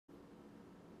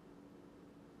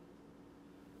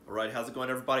Alright, how's it going,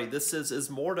 everybody? This is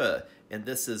Ismortah, and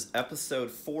this is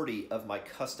episode 40 of my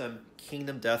custom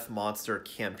Kingdom Death Monster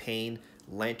campaign,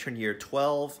 Lantern Year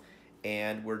 12,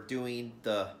 and we're doing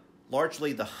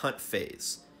largely the hunt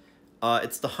phase.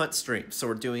 It's the hunt stream, so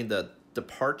we're doing the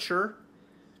departure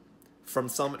from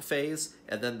summit phase,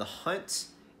 and then the hunt,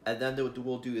 and then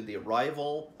we'll do the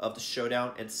arrival of the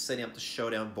showdown and setting up the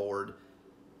showdown board,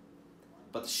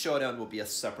 but the showdown will be a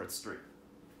separate stream.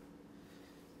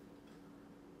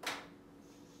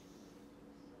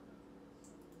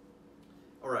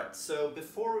 Alright, so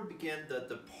before we begin the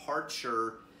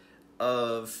departure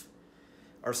of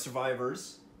our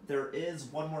survivors, there is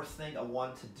one more thing I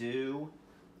want to do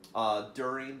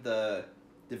during the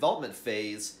development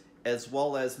phase, as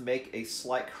well as make a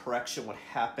slight correction what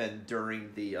happened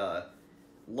during the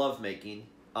lovemaking,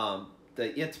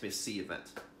 the intimacy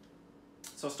event.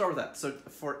 So I'll start with that. So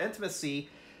for intimacy,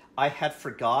 I had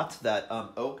forgot that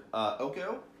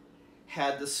Oko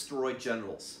had destroyed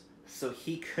generals, so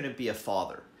he couldn't be a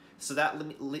father. So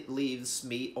that leaves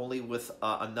me only with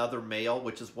another male,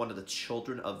 which is one of the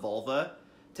children of Volva,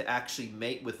 to actually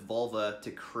mate with Volva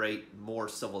to create more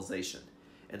civilization.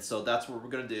 And so that's what we're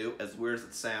going to do, as weird as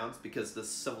it sounds, because this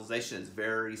civilization is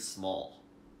very small.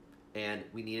 And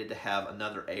we needed to have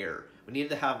another heir. We needed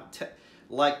to have,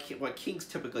 like what kings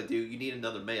typically do, you need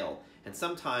another male. And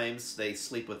sometimes they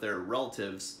sleep with their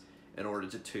relatives in order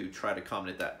to try to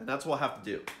accommodate that. And that's what I have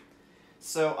to do.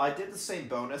 So I did the same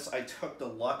bonus. I took the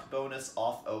luck bonus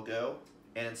off Ogo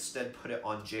and instead put it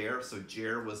on Jer. So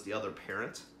Jer was the other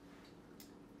parent.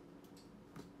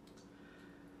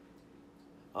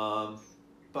 But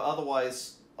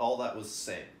otherwise, all that was the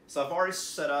same. So I've already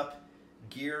set up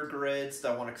gear grids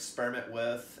that I want to experiment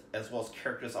with, as well as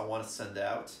characters I want to send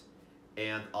out.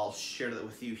 And I'll share that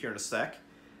with you here in a sec.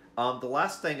 The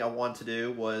last thing I wanted to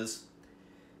do was,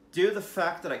 due to the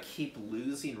fact that I keep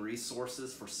losing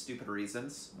resources for stupid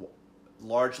reasons,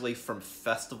 largely from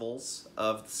festivals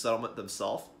of the settlement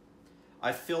themselves,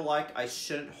 I feel like I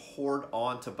shouldn't hoard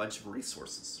on to a bunch of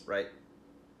resources, right?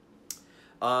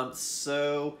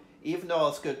 So even though I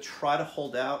was going to try to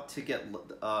hold out to get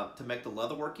to make the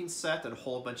leatherworking set and a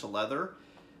whole bunch of leather,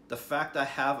 the fact that I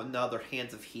have another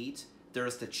Hands of Heat,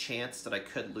 there's the chance that I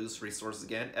could lose resources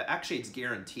again. Actually, it's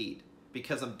guaranteed.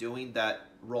 Because I'm doing that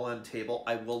roll on the table,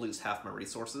 I will lose half my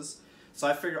resources. So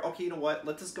I figured, okay, you know what?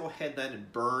 Let's just go ahead then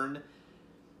and burn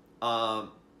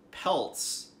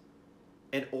pelts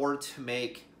in order to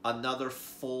make another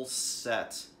full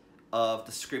set of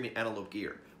the Screaming Antelope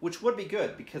gear. Which would be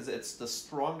good, because it's the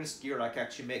strongest gear I can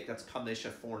actually make. That's a combination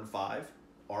of 4 and 5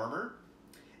 armor.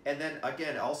 And then,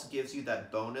 again, it also gives you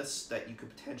that bonus that you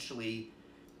could potentially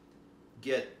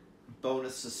get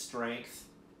bonus to strength,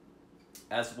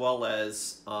 as well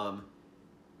as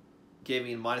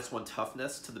giving -1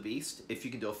 toughness to the beast if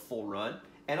you can do a full run.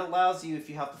 And allows you, if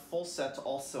you have the full set, to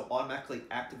also automatically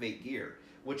activate gear,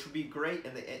 which would be great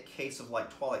in the case of like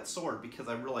Twilight Sword, because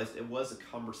I realized it was a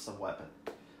cumbersome weapon.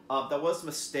 That was a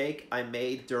mistake I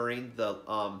made during the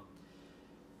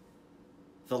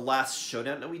last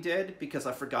showdown that we did, because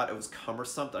I forgot it was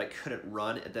cumbersome, that I couldn't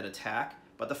run and then attack.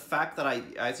 But the fact that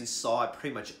as you saw, I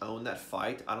pretty much owned that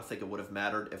fight, I don't think it would have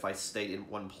mattered if I stayed in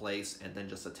one place and then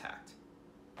just attacked.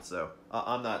 So,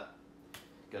 I'm not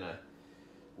gonna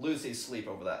lose any sleep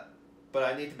over that. But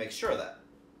I need to make sure of that.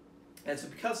 And so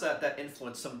because that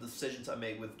influenced some of the decisions I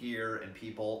made with gear and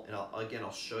people, and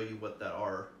I'll show you what that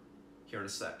are here in a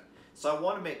sec. So I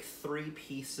want to make 3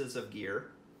 pieces of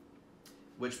gear,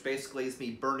 which basically is me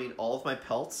burning all of my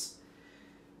pelts.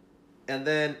 And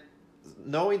then,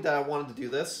 knowing that I wanted to do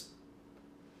this,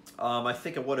 I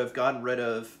think I would have gotten rid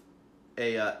of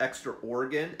a extra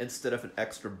organ instead of an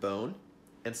extra bone.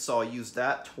 And so I used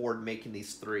that toward making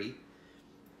these 3,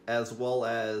 as well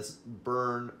as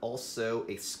burn also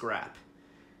a scrap.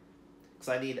 Because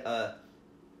I need well,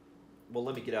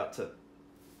 let me get out to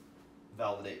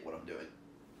validate what I'm doing.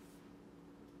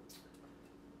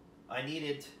 I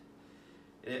needed,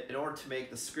 in order to make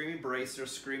the Screaming Bracer,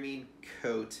 Screaming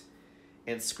Coat,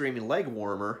 and Screaming Leg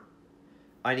Warmer,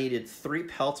 I needed 3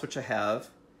 pelts, which I have,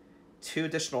 2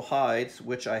 additional hides,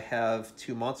 which I have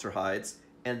 2 monster hides,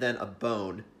 and then a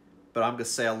bone. But I'm going to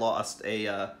say I lost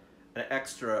an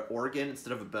extra organ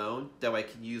instead of a bone, that way I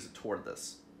can use it toward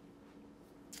this.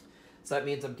 So that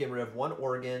means I'm getting rid of 1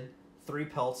 organ, 3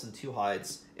 pelts, and 2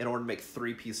 hides in order to make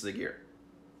 3 pieces of gear.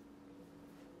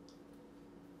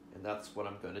 And that's what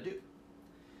I'm going to do.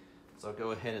 So I'll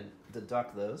go ahead and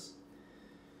deduct those.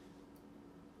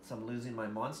 So I'm losing my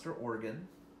monster organ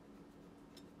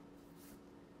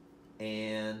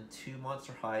and 2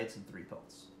 monster hides and 3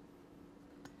 pelts.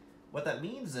 What that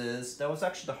means is that was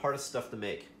actually the hardest stuff to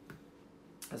make.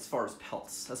 as far as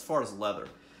pelts, as far as leather.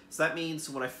 So that means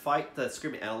when I fight the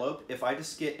Screaming Antelope, if I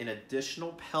just get an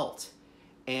additional pelt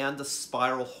and the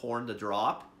spiral horn to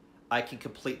drop, I can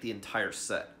complete the entire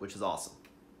set, which is awesome.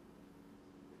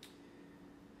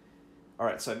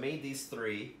 Alright, so I made these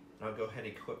 3, and I'll go ahead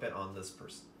and equip it on this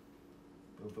person.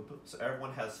 Boom, boom, boom. So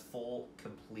everyone has full,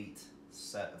 complete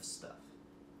set of stuff.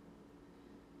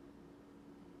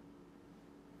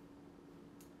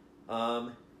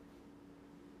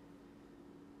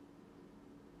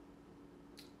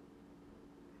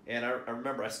 And I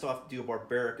remember I still have to do a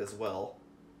barbaric as well.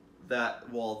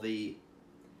 That, well, the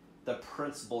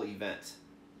principal event,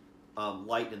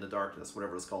 Light in the Darkness,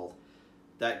 whatever it's called,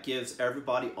 that gives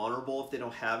everybody honorable if they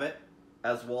don't have it,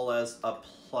 as well as a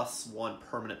 +1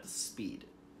 permanent to speed.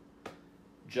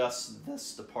 Just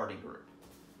this departing group.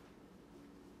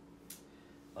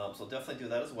 So I'll definitely do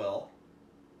that as well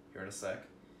here in a sec.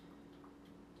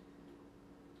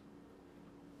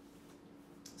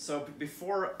 So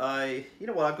before you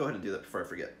know what, I'll go ahead and do that before I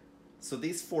forget. So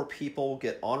these 4 people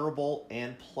get honorable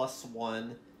and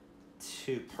 +1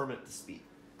 to permanent to speed.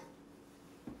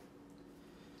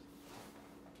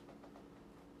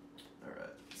 Alright,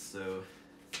 so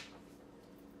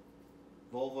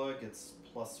Volva gets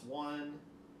 +1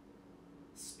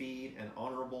 speed and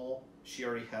honorable. She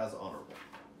already has honorable.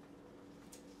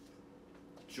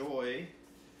 Joy,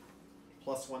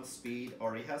 +1 speed,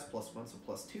 already has +1, so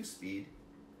 +2 speed.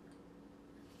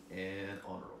 And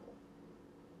honorable.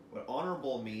 What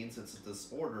honorable means, it's a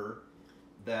disorder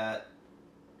that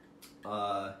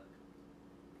that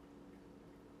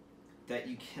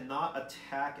you cannot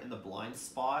attack in the blind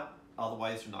spot,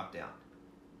 otherwise you're knocked down.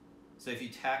 So if you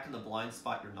attack in the blind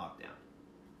spot, you're knocked down.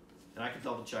 And I can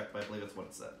double check, but I believe that's what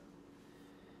it said.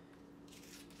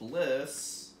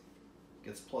 Bliss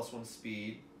gets +1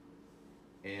 speed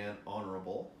and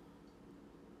honorable.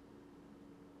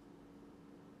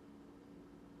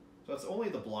 So it's only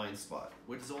the blind spot,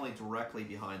 which is only directly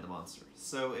behind the monster.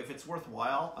 So if it's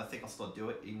worthwhile, I think I'll still do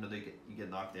it, even though you get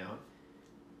knocked down.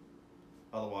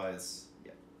 Otherwise,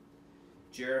 yeah.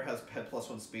 Jer had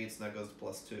 +1 speed, so that goes to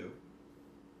 +2.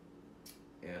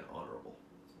 And honorable.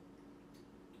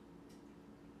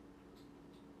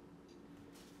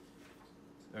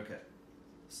 Okay.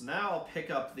 So now I'll pick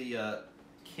up the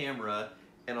camera,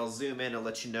 and I'll zoom in and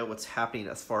let you know what's happening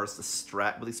as far as the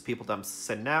strat with these people that I'm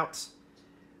sending out.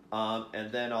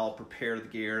 And then I'll prepare the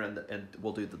gear, and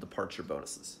we'll do the departure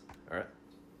bonuses. All right.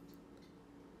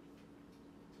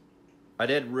 I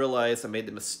did realize I made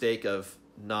the mistake of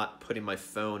not putting my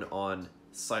phone on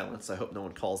silence. I hope no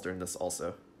one calls during this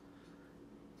also.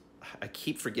 I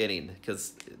keep forgetting,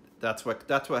 because that's what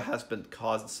has been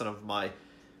causing some of my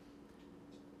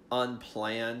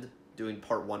unplanned doing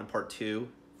part 1 and part 2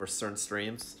 for certain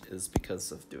streams, is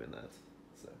because of doing that.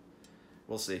 So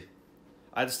we'll see.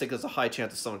 I just think there's a high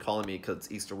chance of someone calling me because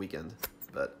it's Easter weekend.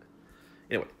 But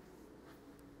anyway.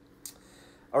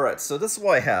 Alright, so this is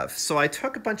what I have. So I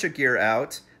took a bunch of gear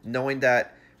out, knowing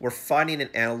that we're fighting an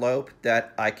Antelope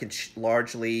that I can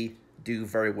largely do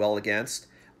very well against.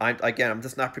 I'm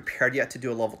just not prepared yet to do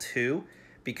a level 2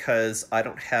 because I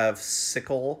don't have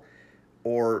sickle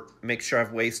or make sure I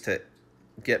have ways to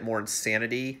get more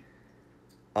insanity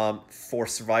for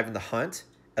surviving the hunt.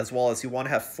 As well as you want to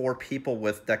have 4 people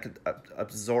that can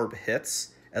absorb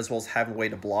hits, as well as having a way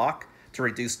to block to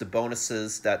reduce the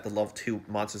bonuses that the level 2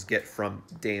 monsters get from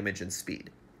damage and speed.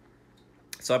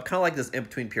 So I'm kind of like this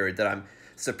in-between period that I'm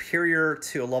superior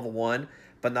to a level 1,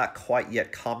 but not quite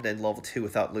yet competent in level 2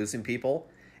 without losing people.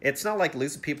 It's not like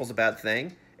losing people is a bad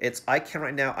thing.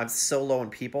 Right now, I'm so low in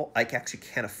people, I actually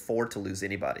can't afford to lose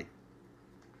anybody,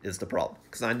 is the problem.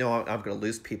 Because I know I'm going to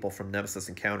lose people from Nemesis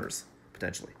Encounters,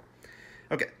 potentially.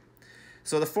 Okay,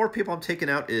 so the 4 people I'm taking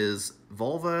out is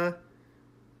Volva,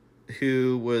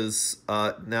 who was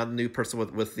now the new person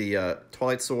with the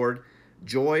Twilight Sword.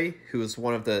 Joy, who is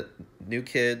one of the new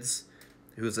kids,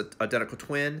 who is an identical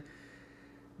twin.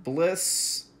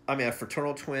 Bliss, a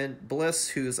fraternal twin. Bliss,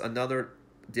 who's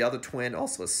the other twin,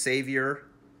 also a savior,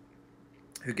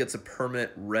 who gets a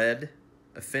permanent red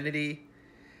affinity.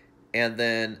 And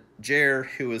then Jer,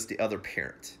 who is the other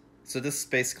parent. So this is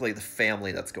basically the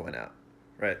family that's going out.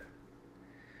 Right.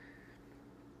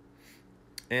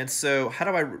 And so how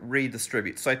do I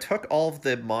redistribute? So I took all of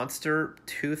the monster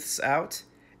tooths out,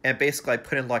 and basically I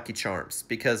put in Lucky Charms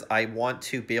because I want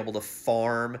to be able to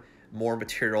farm more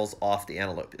materials off the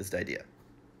Antelope is the idea.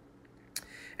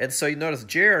 And so you notice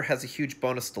Jer has a huge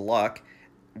bonus to luck.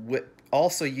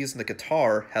 Also using the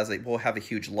guitar will have a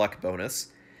huge luck bonus,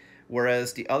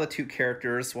 whereas the other 2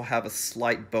 characters will have a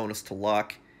slight bonus to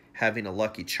luck, having a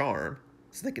Lucky Charm.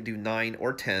 So they can do 9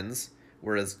 or 10s,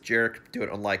 whereas Jarek could do it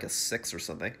on like a 6 or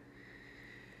something.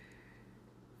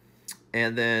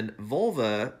 And then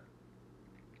Volva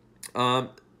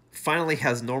finally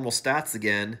has normal stats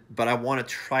again, but I want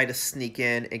to try to sneak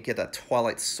in and get that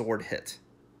Twilight Sword hit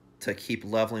to keep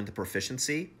leveling the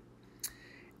proficiency.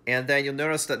 And then you'll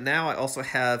notice that now I also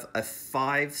have a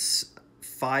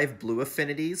 5 blue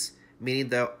affinities, meaning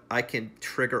that I can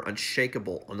trigger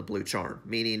Unshakable on the blue charm,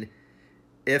 meaning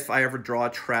if I ever draw a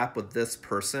trap with this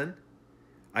person,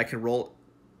 I can roll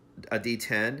a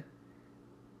d10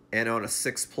 and on a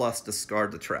 6+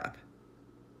 discard the trap.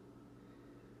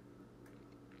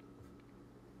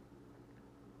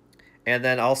 And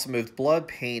then I also moved Blood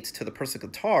Paint to the person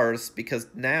guitars because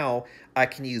now I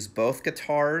can use both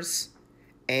guitars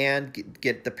and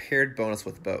get the paired bonus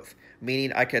with both.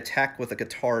 Meaning I can attack with a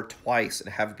guitar twice and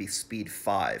have it be speed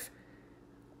 5.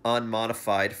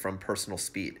 Unmodified from personal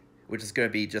speed, which is going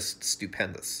to be just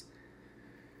stupendous.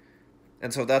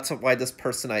 And so that's why this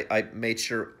person I made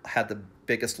sure had the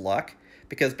biggest luck.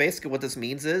 Because basically what this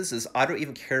means is I don't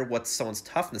even care what someone's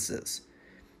toughness is.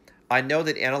 I know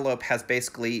that Antelope has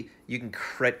basically, you can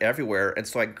crit everywhere, and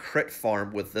so I can crit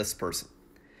farm with this person.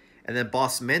 And then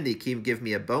Boss Mendy can even give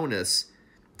me a bonus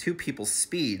to people's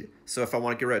speed. So if I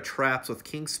want to get rid of traps with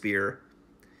King Spear,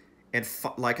 and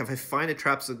like if I find a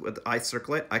traps with Ice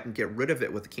Circlet, I can get rid of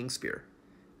it with the King Spear.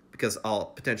 Because I'll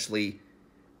potentially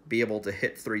be able to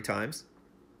hit 3 times.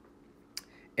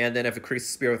 And then if it creates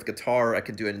Spear with Guitar, I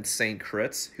can do an Insane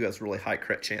Crits, who has really high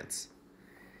crit chance.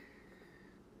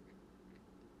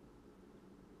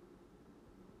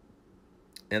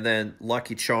 And then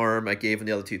Lucky Charm, I gave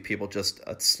the other 2 people just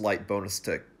a slight bonus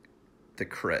to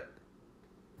crit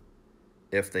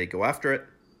if they go after it.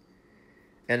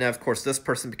 And then, of course, this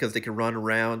person, because they can run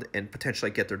around and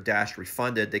potentially get their dash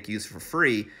refunded, they can use it for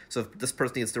free. So if this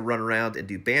person needs to run around and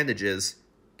do bandages,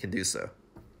 can do so.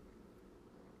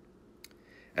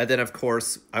 And then, of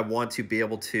course, I want to be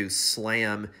able to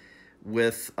slam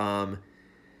with either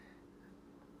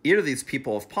of these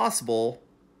people if possible,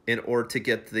 in order to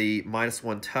get the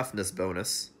 -1 toughness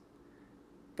bonus.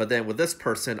 But then with this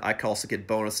person, I can also get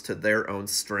bonus to their own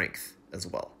strength as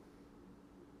well.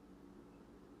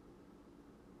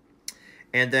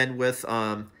 And then with,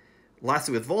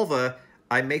 lastly with Volva,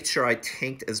 I make sure I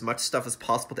tanked as much stuff as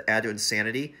possible to add to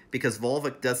Insanity, because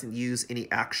Volva doesn't use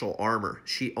any actual armor.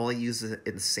 She only uses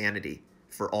Insanity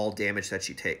for all damage that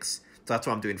she takes. So that's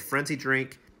why I'm doing Frenzy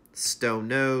Drink, Stone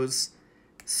Nose,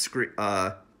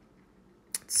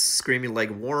 Screaming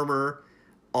Leg Warmer,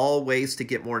 all ways to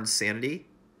get more Insanity,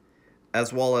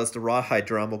 as well as the Rawhide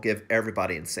Drum will give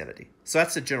everybody Insanity. So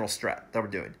that's the general strat that we're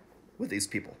doing with these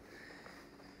people.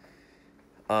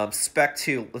 Spec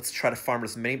 2, let's try to farm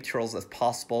as many materials as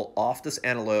possible off this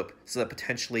Antelope so that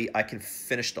potentially I can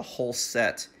finish the whole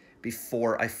set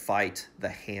before I fight the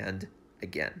hand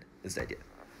again, is the idea.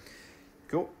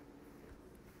 Cool.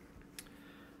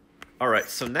 Alright,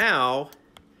 so now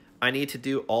I need to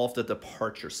do all of the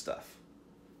departure stuff.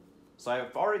 So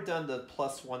I've already done the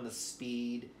 +1 to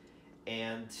speed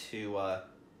and to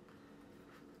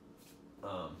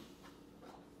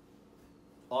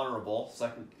honorable, so I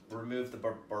can remove the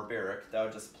barbaric. That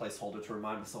was just a placeholder to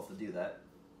remind myself to do that.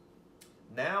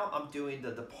 Now I'm doing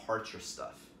the departure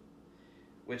stuff,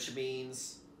 which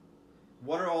means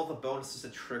what are all the bonuses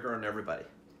that trigger on everybody?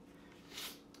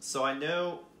 So I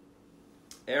know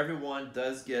everyone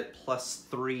does get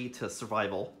 +3 to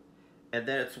survival, and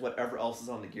then it's whatever else is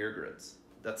on the gear grids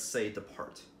that say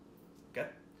depart. Okay?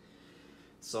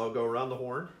 So I'll go around the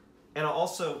horn, and I'll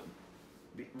also,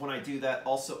 when I do that,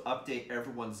 also update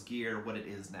everyone's gear what it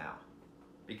is now.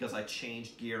 Because I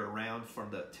changed gear around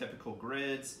from the typical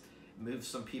grids, moved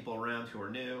some people around who are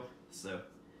new, so.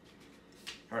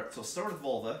 Alright, so I'll start with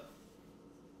Volva.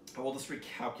 I will just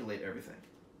recalculate everything.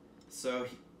 So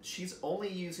she's only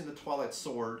using the Twilight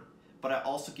Sword, but I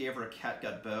also gave her a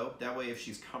Catgut Bow. That way if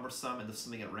she's cumbersome and there's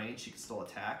something at range, she can still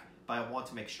attack. But I want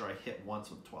to make sure I hit once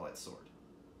with the Twilight Sword,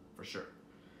 for sure.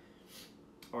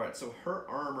 Alright, so her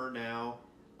armor now,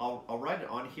 I'll write it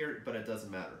on here, but it doesn't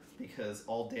matter, because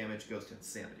all damage goes to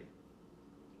Insanity.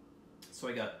 So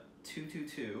I got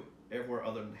 222 everywhere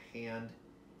other than the hand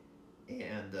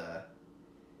and,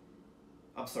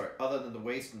 I'm sorry, other than the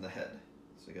waist and the head.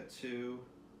 So I got 2,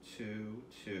 2,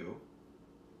 2.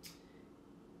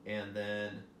 And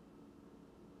then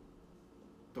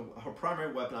her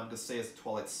primary weapon, I'm going to say, is the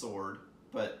Twilight Sword,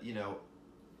 but, you know,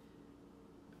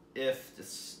 if the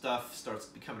stuff starts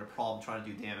becoming a problem trying to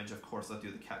do damage, of course I'll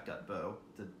do the Catgut Bow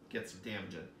to get some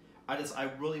damage in. I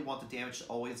really want the damage to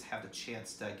always have the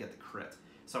chance to get the crit.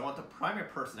 So I want the primary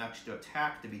person actually to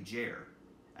attack to be Jer,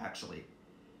 actually.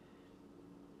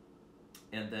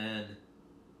 And then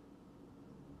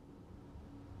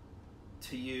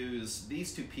to use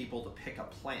these two people to pick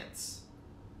up plants.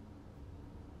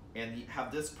 And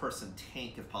have this person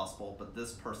tank if possible, but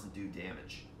this person do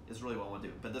damage, is really what I want to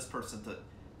do. But this person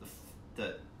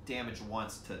the damage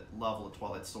once to level a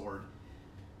Twilight Sword.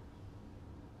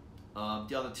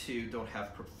 The other two don't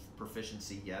have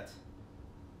proficiency yet,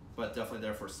 but definitely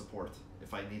there for support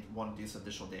if I want to do some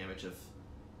additional damage if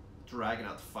dragging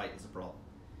out the fight is a problem.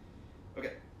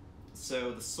 Okay,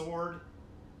 so the sword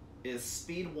is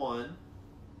speed 1,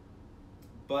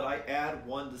 but I add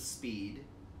 1 to speed,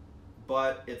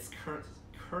 but it's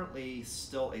currently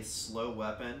still a slow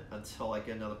weapon until I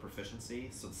get another proficiency,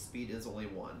 so the speed is only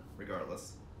 1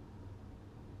 regardless.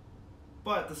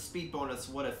 But the speed bonus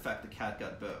would affect the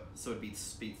catgut bow, so it'd be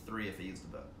speed 3 if I used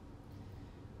the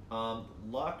bow.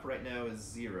 Luck right now is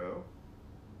 0.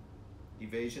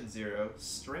 Evasion 0.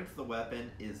 Strength of the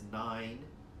weapon is 9.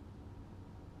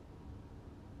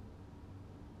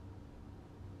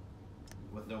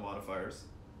 With no modifiers.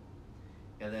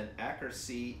 And then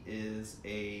accuracy is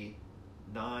a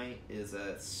 9, is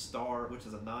a star, which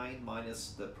is a 9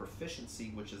 minus the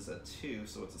proficiency, which is a 2,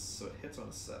 so it hits on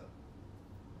a 7.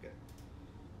 Okay.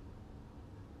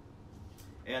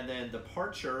 And then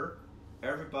departure,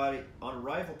 everybody on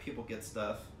arrival, people get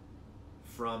stuff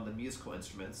from the musical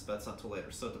instruments, but that's not until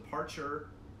later. So departure,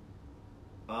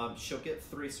 she'll get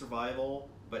 3 survival,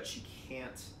 but she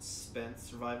can't spend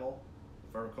survival,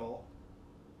 if I recall.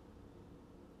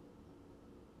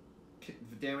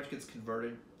 The damage gets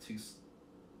converted to,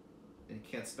 and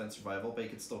you can't spend survival, but you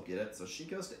can still get it. So she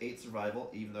goes to 8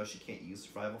 survival, even though she can't use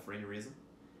survival for any reason.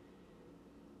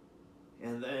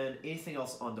 And then anything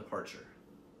else on departure?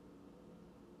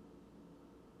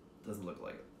 Doesn't look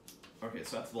like it. Okay,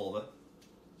 so that's Volva.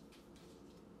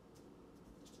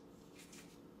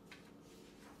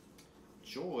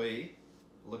 Joy,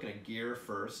 looking at gear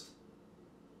first.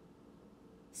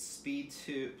 Speed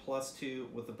 2,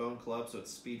 +2 with the bone club, so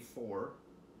it's speed 4.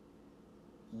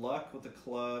 Luck with the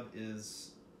club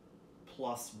is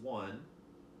 +1,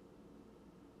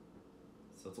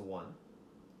 so it's a 1.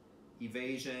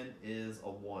 Evasion is a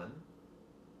 1.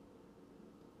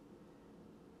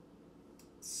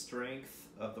 Strength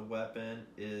of the weapon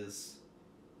is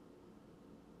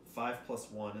 5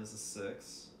 + 1 is a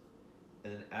 6.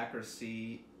 And then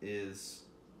accuracy is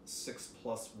 6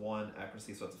 + 1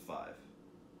 accuracy, so it's a 5.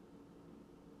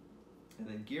 And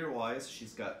then gear-wise,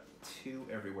 she's got 2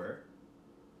 everywhere.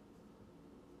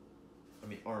 I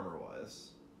mean,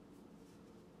 armor-wise.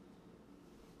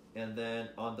 And then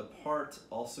on the part,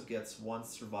 also gets 1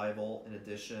 survival in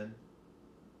addition.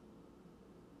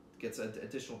 Gets an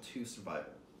additional 2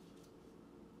 survival.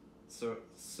 So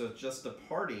just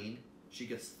departing, she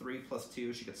gets 3 +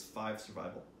 2, she gets 5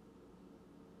 survival.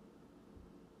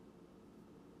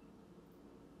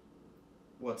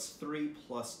 What's 3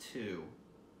 + 2?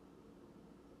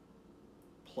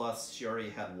 Plus, she already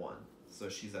had 1, so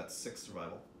she's at 6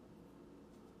 survival.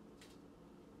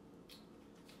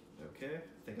 Okay,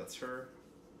 I think that's her.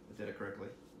 I did it correctly.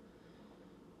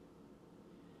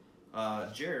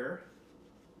 Jer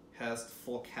has the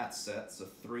full cat set, so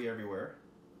 3 everywhere.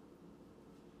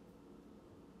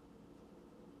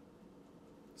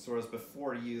 So whereas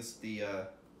before you used the,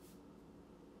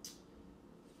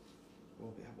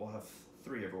 we'll have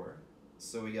 3 everywhere.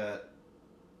 So we got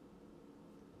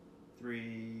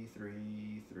 3,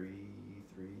 3, 3,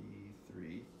 3,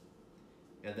 3.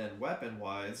 And then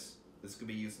weapon-wise, this could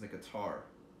be used in the guitar.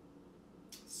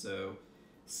 So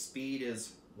speed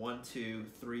is 1, 2,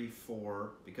 3,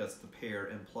 4 because the pair,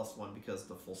 and +1 because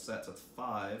the full set, so it's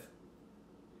 5.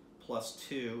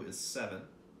 +2 is 7.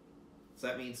 So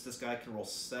that means this guy can roll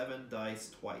 7 dice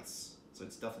twice. So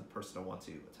it's definitely the person I want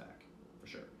to attack, for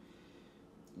sure.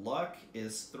 Luck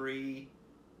is 3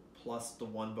 plus the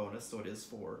 1 bonus, so it is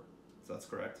 4. So that's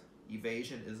correct.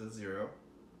 Evasion is a 0.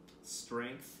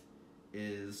 Strength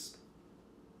is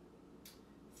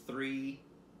 3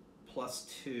 plus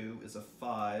 2 is a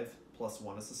 5, plus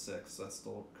 1 is a 6, so that's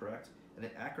still correct. And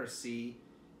then accuracy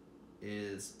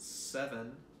is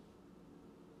 7,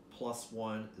 plus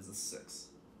 1 is a 6.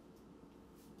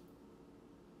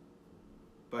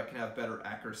 But I can have better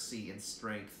accuracy and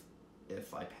strength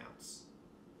if I pounce.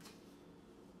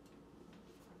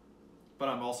 But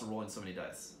I'm also rolling so many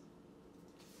dice.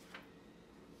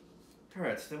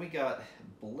 Alright, then we got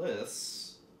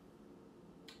Bliss,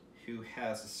 who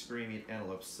has a Screaming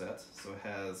Antelope set. So it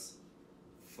has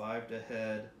 5 to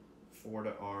head, 4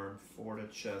 to arm, 4 to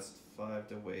chest, 5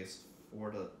 to waist,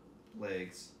 4 to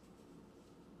legs.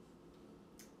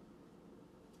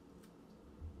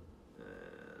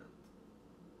 And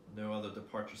no other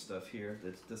departure stuff here.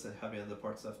 It doesn't have any other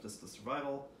departure stuff, just the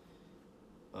survival.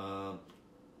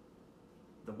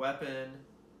 The weapon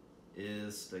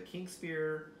is the King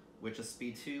Spear, which is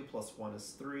speed 2 plus 1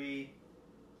 is 3.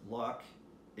 Luck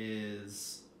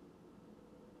is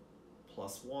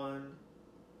plus 1.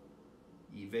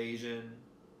 Evasion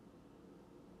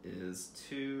is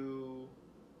 2.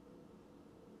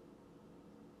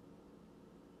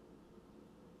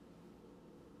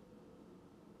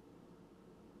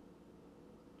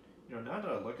 You know, now that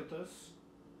I look at this,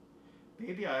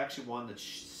 maybe I actually wanted to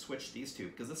switch these two,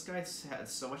 because this guy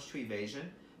has so much to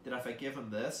evasion that if I give him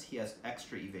this, he has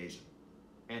extra evasion.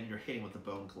 And you're hitting with the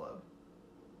bone club.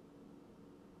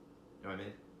 You know what I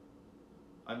mean?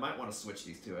 I might want to switch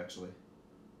these two, actually.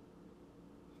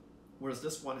 Whereas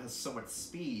this one has so much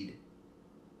speed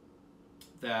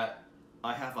that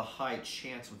I have a high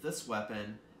chance with this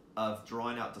weapon of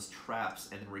drawing out those traps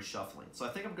and then reshuffling. So I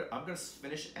think I'm gonna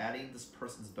finish adding this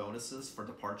person's bonuses for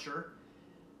departure,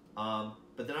 but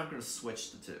then I'm gonna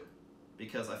switch the two,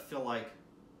 because I feel like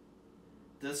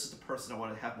this is the person I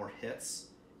want to have more hits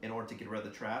in order to get rid of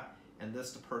the trap, and this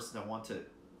is the person I want to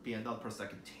be another person that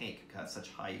can tank because I have such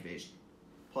high evasion.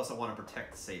 Plus I want to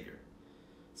protect the savior.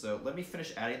 So let me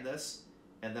finish adding this,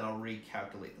 and then I'll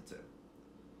recalculate the two.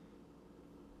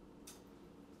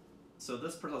 So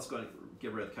this person, let's go ahead and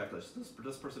get rid of the calculation.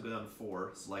 This person go down to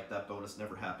 4, so like that bonus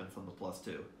never happened from the plus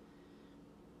 2.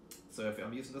 So if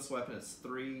I'm using this weapon, it's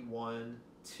 3, 1,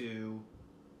 2.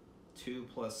 2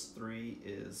 plus 3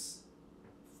 is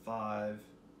 5.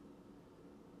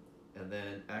 And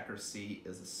then accuracy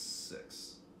is a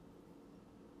 6.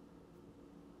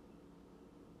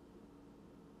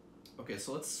 Okay,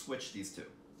 so let's switch these two,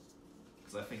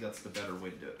 because I think that's the better way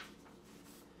to do it.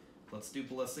 Let's do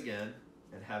Bliss again,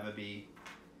 and have it be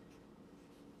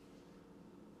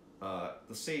the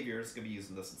Savior is going to be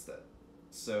using this instead.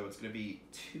 So it's going to be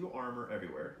 2 armor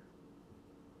everywhere.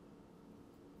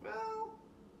 Well,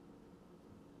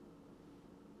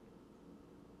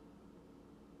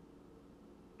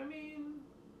 I mean,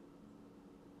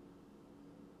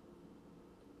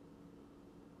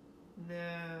 nah.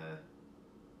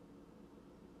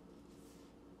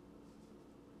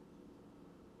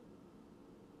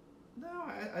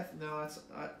 No,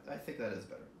 I think that is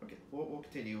better. Okay, we'll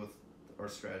continue with our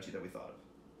strategy that we thought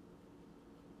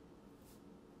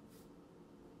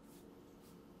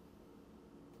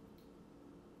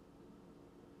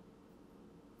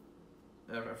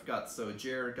of. I forgot. So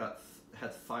Jared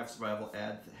had 5 survival.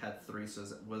 Had 3, so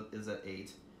is at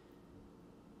 8.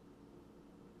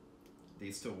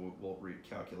 These two will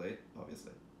recalculate,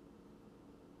 obviously.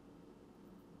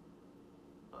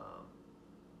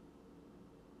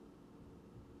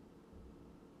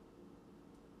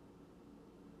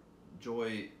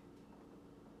 Joy,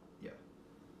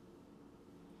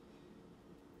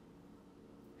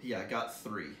 yeah, I got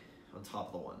 3 on top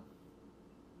of the 1.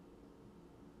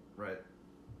 Right?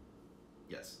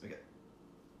 Yes, okay.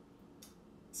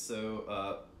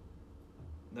 So,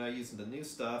 now using the new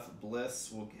stuff,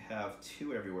 Bliss will have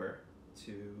 2 everywhere.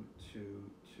 2,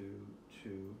 2, 2,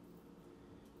 2,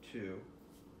 2.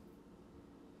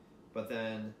 But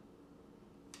then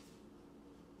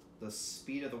the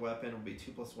speed of the weapon will be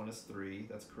 2 plus 1 is 3.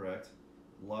 That's correct.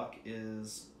 Luck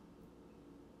is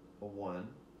a 1.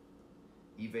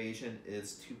 Evasion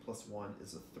is 2 plus 1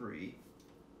 is a 3.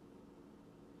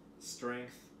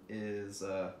 Strength is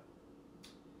a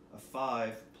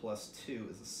 5 plus 2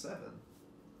 is a 7.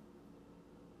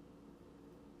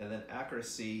 And then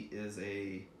accuracy is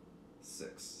a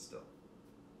 6 still.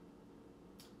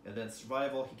 And then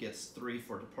survival, he gets 3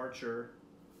 for departure.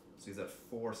 So he's at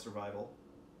 4 survival.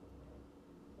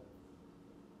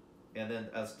 And then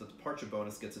as the departure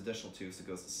bonus gets additional 2, so it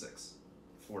goes to 6.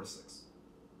 4 to 6.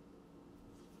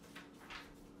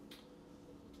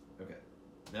 Okay,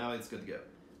 now it's good to go.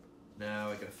 Now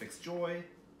I gotta fix Joy.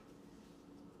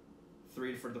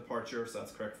 3 for departure, so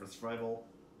that's correct for survival.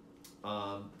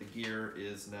 The gear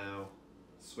is now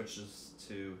switches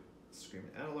to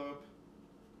Screaming Antelope,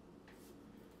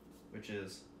 which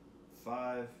is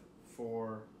 5,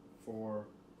 4, 4,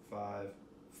 5,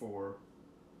 4.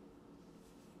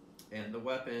 And the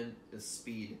weapon is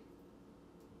speed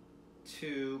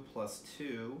 2 plus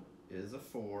 2 is a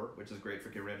 4, which is great for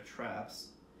getting rid of traps,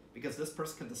 because this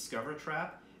person can discover a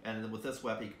trap, and then with this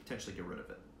weapon you can potentially get rid of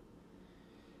it.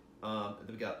 And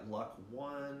then we got luck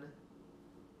 1,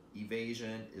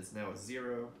 evasion is now a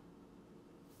 0,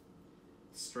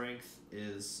 strength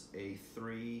is a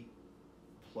 3,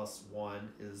 plus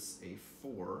 1 is a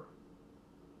 4,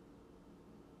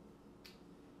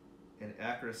 and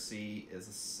accuracy is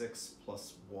a 6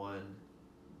 plus 1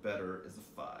 better is a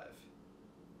 5.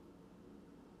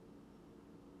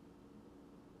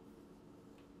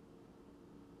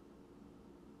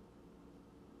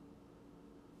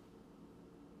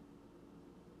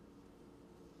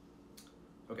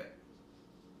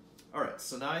 right,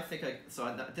 so now I think I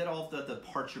did all of the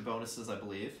departure bonuses, I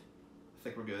believe. I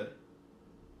think we're good.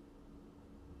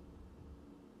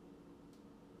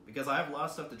 Because I have a lot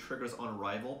of stuff that triggers on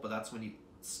arrival, but that's when you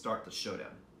start the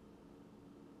showdown.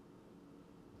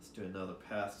 Let's do another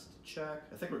pass to check.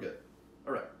 I think we're good.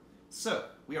 All right, so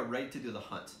we are ready to do the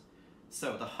hunt.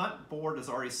 So the hunt board is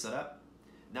already set up.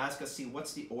 Now I just gotta see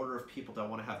what's the order of people that I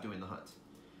want to have doing the hunt.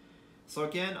 So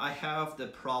again, I have the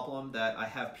problem that I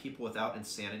have people without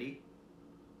insanity.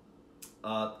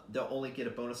 They'll only get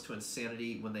a bonus to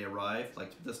insanity when they arrive.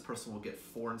 Like this person will get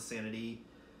 4 insanity.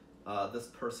 This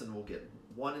person will get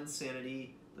 1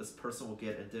 insanity. This person will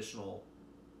get additional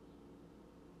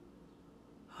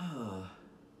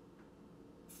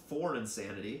 4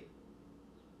 insanity.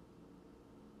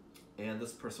 And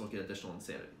this person will get additional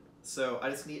insanity. So I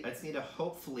just need to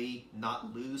hopefully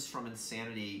not lose from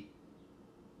insanity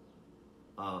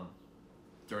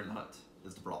during the hunt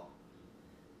is the problem.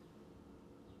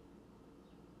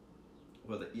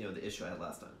 Well, the issue I had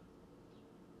last time.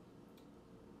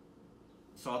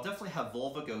 So I'll definitely have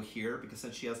Volva go here because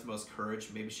since she has the most courage,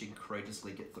 maybe she can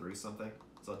courageously get through something.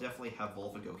 So I'll definitely have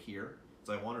Volva go here.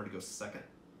 So I want her to go second.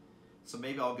 So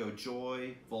maybe I'll go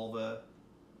Joy, Volva,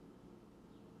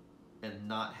 and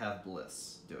not have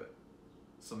Bliss do it.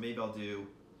 So maybe I'll do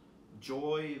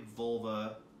Joy,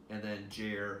 Volva, and then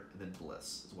Jer, and then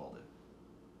Bliss is what I'll do.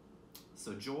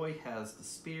 So Joy has the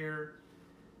spear,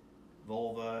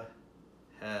 Volva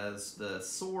has the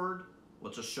sword,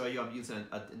 which will show you I'm using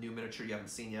a new miniature you haven't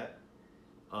seen yet.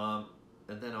 And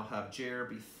then I'll have Jer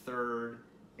be 3rd,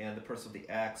 and the person with the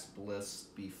axe, Bliss,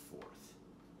 be 4th.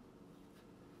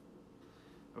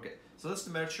 Okay, so this is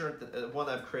the miniature, the one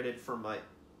I've created for my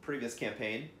previous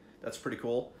campaign. That's pretty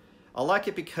cool. I like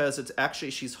it because it's actually,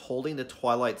 she's holding the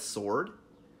Twilight Sword,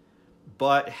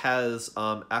 but has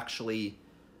actually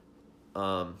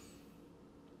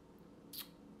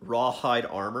rawhide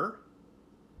armor.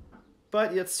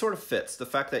 But it sort of fits. The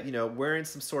fact that, wearing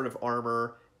some sort of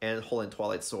armor and holding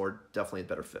Twilight Sword, definitely a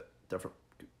better fit. Definitely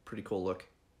pretty cool look.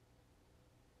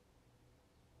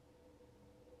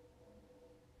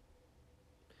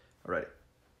 Alrighty.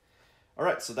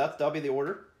 Alright, so that'll be the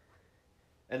order.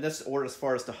 And this order as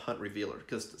far as the hunt revealer,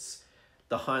 because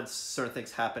the hunts, certain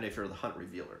things happen if you're the hunt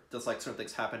revealer. Just like certain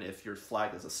things happen if you're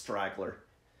flagged as a straggler.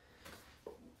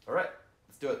 Alright,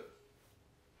 let's do it.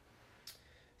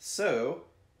 So,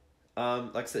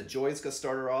 like I said, Joy's gonna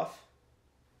start her off.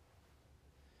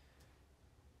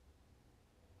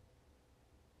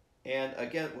 And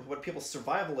again, what people's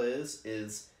survival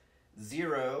is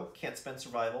 0, can't spend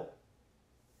survival.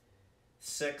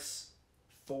 6,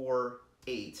 4,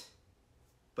 8.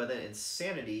 But then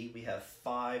insanity, we have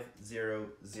 5, 0,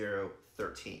 0,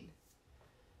 13.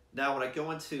 Now, when I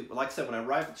go into, like I said, when I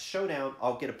arrive at Showdown,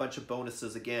 I'll get a bunch of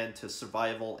bonuses again to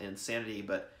survival and insanity,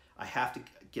 but I have to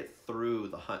get through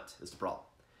the hunt is the problem.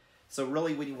 So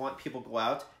really, when you want people to go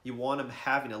out, you want them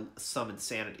having some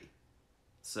insanity.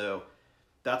 So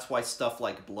that's why stuff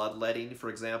like bloodletting, for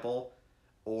example,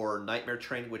 or nightmare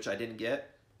training, which I didn't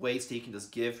get, ways that you can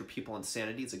just give for people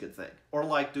insanity is a good thing. Or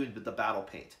like doing the battle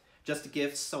paint, just to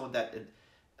give someone that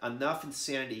enough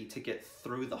insanity to get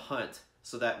through the hunt,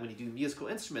 so that when you do musical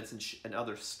instruments and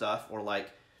other stuff, or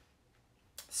like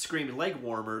screaming leg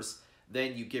warmers,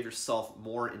 then you give yourself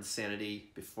more insanity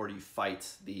before you fight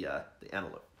the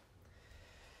Antelope.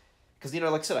 Because,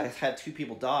 like I said, I had 2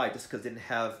 people die just because they didn't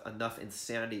have enough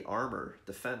insanity armor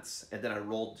defense, and then I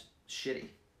rolled shitty.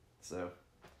 So,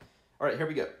 all right, here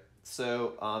we go.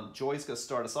 So, Joy's going to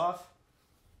start us off.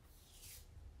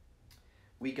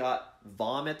 We got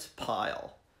Vomit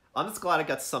Pile. I'm just glad I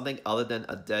got something other than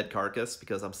a dead carcass,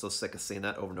 because I'm so sick of seeing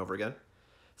that over and over again.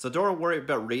 So don't worry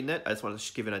about reading it. I just want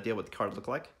to give you an idea what the card looked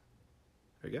like.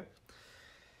 There you go.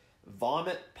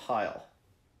 Vomit Pile.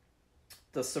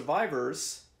 The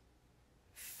survivors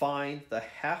find the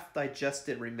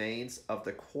half-digested remains of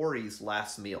the quarry's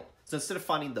last meal. So instead of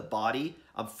finding the body,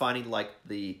 I'm finding like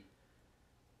the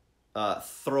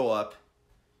throw-up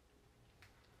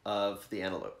of the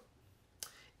antelope.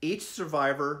 Each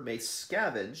survivor may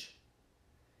scavenge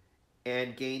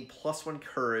and gain +1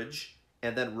 courage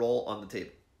and then roll on the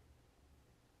table.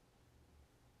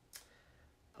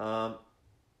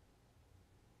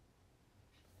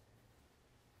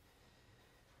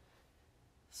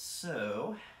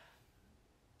 So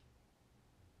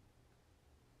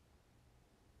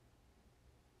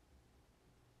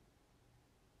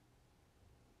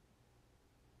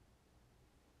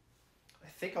I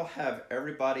think I'll have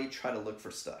everybody try to look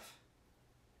for stuff.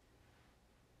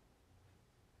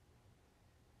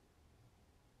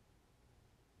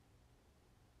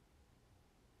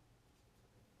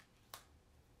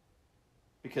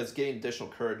 Because getting additional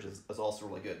courage is also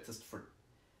really good, just for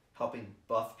helping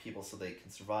buff people so they can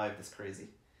survive this crazy.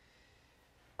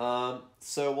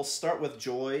 So we'll start with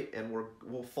Joy, and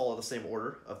we'll follow the same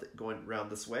order of going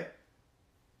around this way.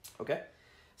 Okay,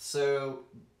 so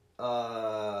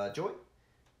Joy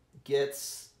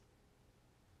gets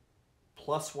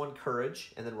 +1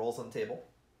 courage, and then rolls on the table.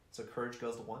 So courage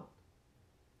goes to 1,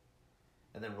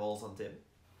 and then rolls on the table.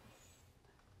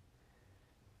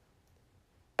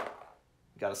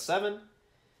 You got a 7.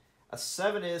 A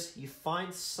 7 is you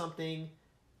find something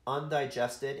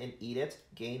undigested and eat it,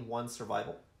 gain 1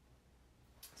 survival.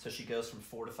 So she goes from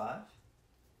 4 to 5.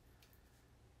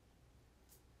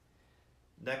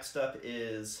 Next up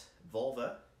is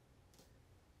Volva.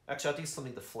 Actually, I'll do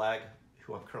something to flag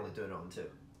who I'm currently doing it on too,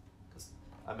 because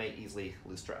I may easily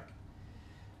lose track.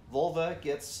 Volva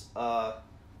gets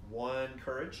 1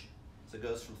 courage, so it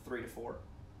goes from 3 to 4.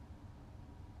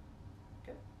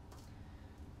 Okay.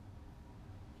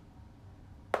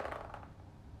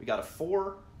 We got a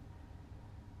 4.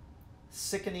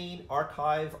 Sickening,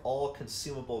 archive all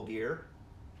consumable gear.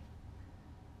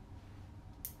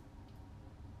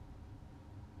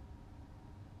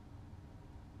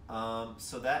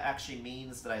 So that actually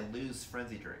means that I lose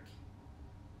Frenzy Drink.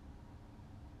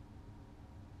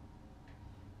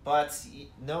 But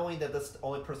knowing that that's the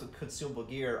only person with consumable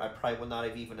gear, I probably would not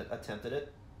have even attempted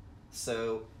it.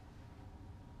 So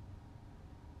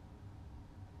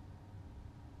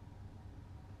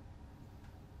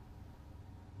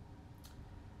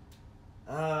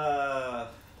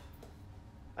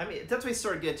I mean, that's when you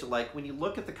start getting to, like, when you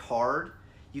look at the card,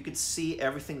 you could see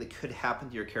everything that could happen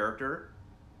to your character.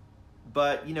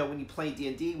 But, you know, when you play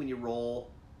D&D, when you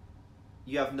roll,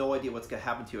 you have no idea what's going to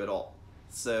happen to you at all.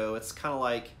 So it's kind of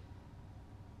like,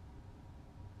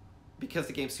 because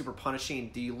the game's super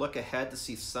punishing, do you look ahead to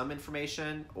see some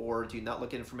information, or do you not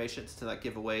look at information to not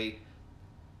give away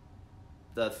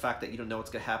the fact that you don't know what's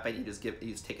going to happen? You just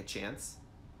take a chance,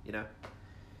 you know?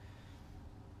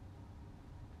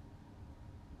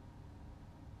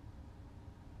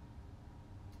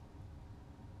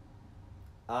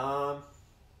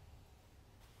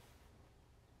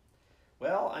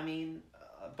 Well, I mean,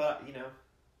 but, you know.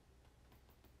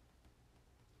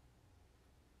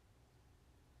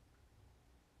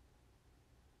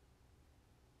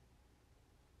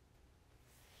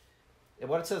 And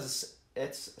what it says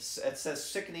is, it says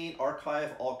sickening,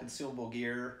 archive all consumable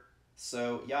gear.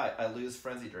 So, yeah, I lose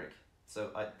Frenzy Drink.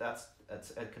 So that's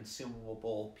a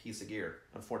consumable piece of gear,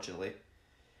 unfortunately.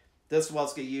 This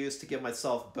was going to use to give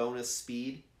myself bonus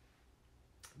speed,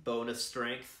 bonus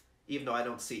strength, even though I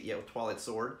don't see it yet with Twilight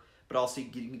Sword. But also, you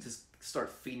can just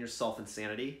start feeding yourself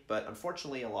insanity. But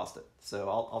unfortunately, I lost it. So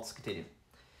I'll just continue.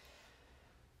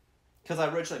 Because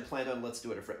I originally planned on let's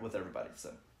do it with everybody.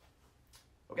 So,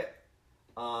 okay.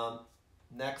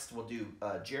 Next, we'll do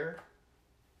Jer,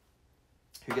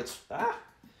 who gets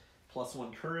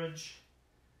 +1 courage.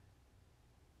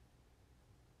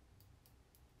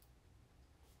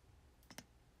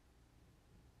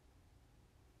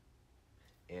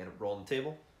 And roll on the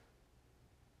table.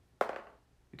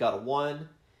 We got a 1,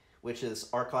 which is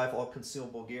archive all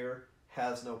consumable gear,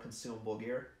 has no consumable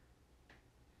gear.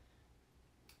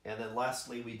 And then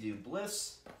lastly, we do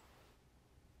Bliss,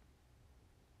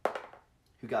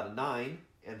 who got a 9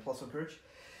 and +1 courage.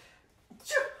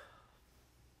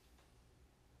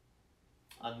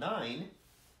 A 9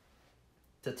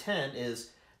 to 10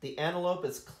 is the Antelope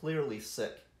is clearly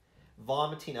sick,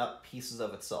 vomiting up pieces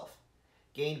of itself.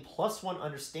 Gain +1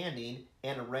 understanding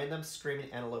and a random screaming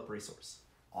antelope resource.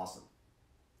 Awesome.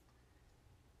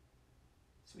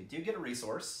 So we do get a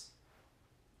resource,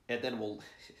 and then we'll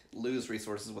lose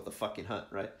resources with the fucking hunt,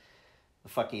 right? The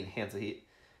fucking hands of heat.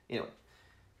 Anyway,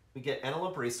 we get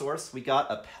antelope resource. We got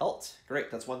a pelt.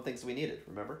 Great, that's one of the things we needed,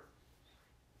 remember?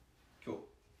 Cool.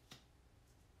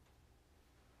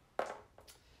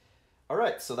 All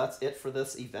right, so that's it for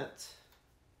this event.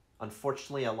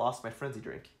 Unfortunately, I lost my Frenzy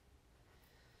Drink.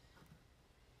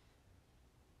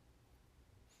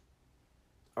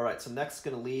 All right, so next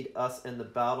going to lead us in the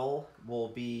battle will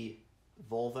be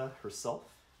Volva herself.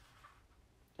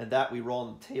 And that we roll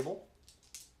on the table.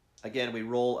 Again, we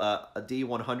roll a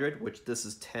D100, which this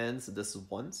is 10s and this is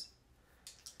 1s.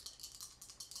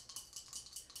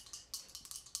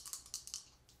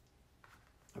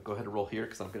 I'll go ahead and roll here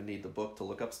because I'm going to need the book to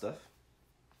look up stuff.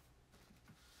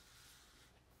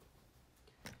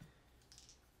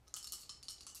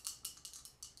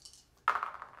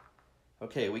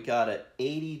 Okay, we got an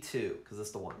 82, because it's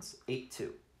the 1s.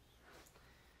 82.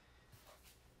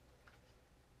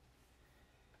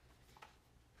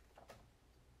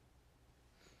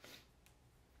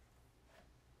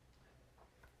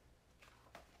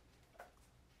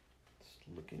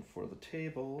 Looking for the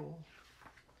table.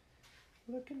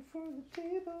 Looking for the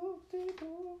table.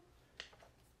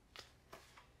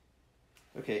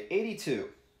 Okay, 82.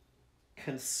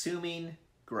 Consuming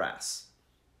grass.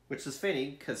 Which is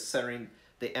fitting, considering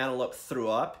the antelope threw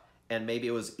up, and maybe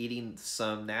it was eating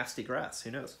some nasty grass.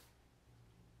 Who knows?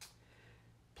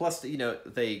 Plus, you know,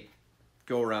 they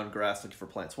go around grass looking for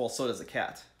plants. Well, so does a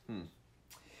cat.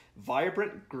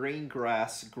 Vibrant green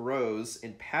grass grows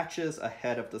in patches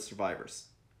ahead of the survivors.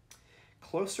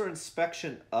 Closer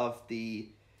inspection of the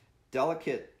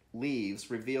delicate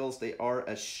leaves reveals they are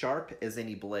as sharp as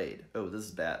any blade. Oh, this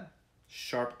is bad.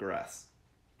 Sharp grass.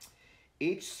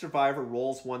 Each survivor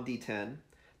rolls 1d10.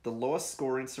 The lowest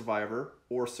scoring survivor,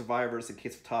 or survivors in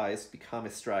case of ties, become a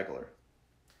straggler.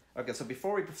 Okay, so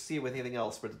before we proceed with anything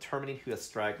else, we're determining who a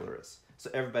straggler is. So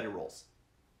everybody rolls.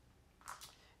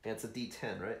 And it's a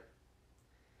d10, right?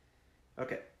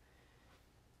 Okay.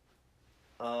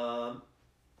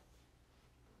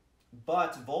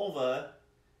 But Volva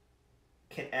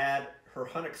can add her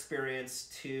hunt experience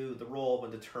to the roll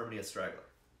when determining a straggler.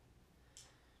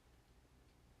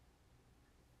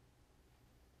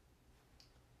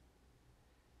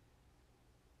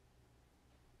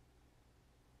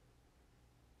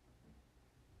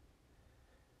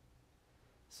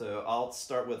 So I'll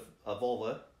start with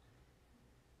Volva.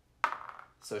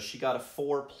 So she got a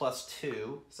 4 plus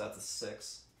 2, so that's a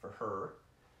 6 for her.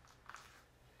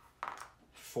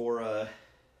 For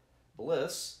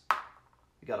Bliss,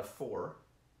 we got a 4.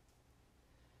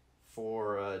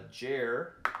 For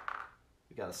Jer,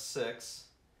 we got a 6.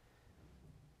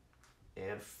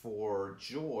 And for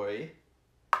Joy,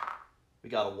 we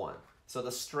got a 1. So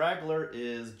the straggler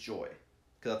is Joy,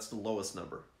 because that's the lowest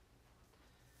number.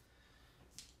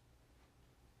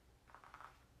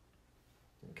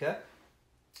 Okay.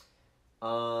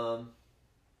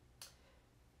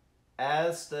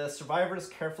 As the survivors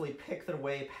carefully pick their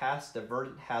way past the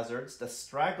verdant hazards, the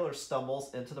straggler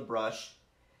stumbles into the brush,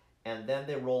 and then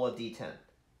they roll a d10.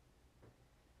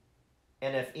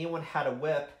 And if anyone had a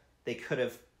whip, they could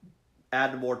have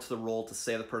added more to the roll to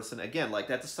save the person. Again, like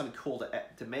that's just something cool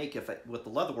to make if it, with the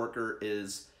leatherworker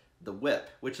is the whip,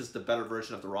 which is the better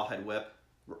version of the rawhide whip.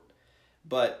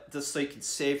 But just so you can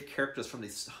save characters from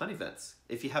these hunt events.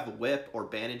 If you have a whip or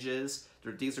bandages,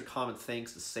 these are common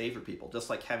things to save your people. Just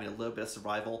like having a little bit of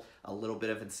survival, a little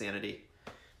bit of insanity.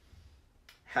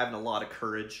 Having a lot of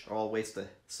courage are all ways to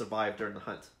survive during the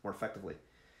hunt more effectively.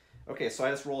 Okay, so I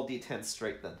just roll a d10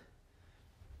 straight then.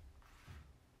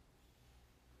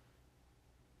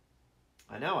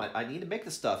 I know, I need to make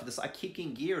the stuff. I keep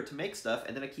getting gear to make stuff,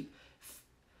 and then I keep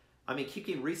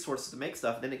getting resources to make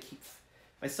stuff, and then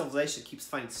my civilization keeps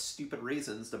finding stupid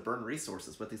reasons to burn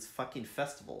resources with these fucking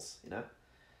festivals, you know?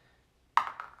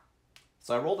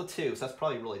 So I rolled a 2, so that's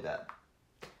probably really bad.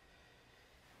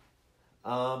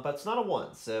 But it's not a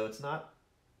 1, so it's not...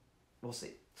 We'll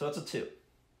see. So it's a 2.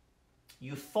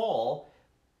 You fall,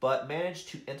 but manage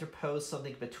to interpose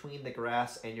something between the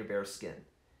grass and your bare skin.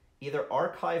 Either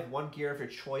archive one gear of your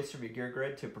choice from your gear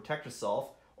grid to protect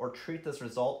yourself, or treat this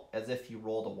result as if you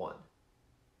rolled a 1.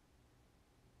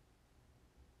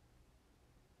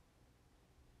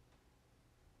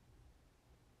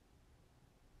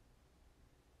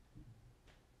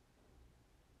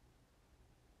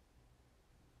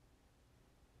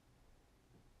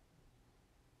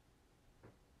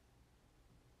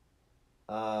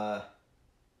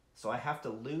 So I have to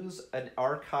lose an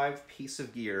archived piece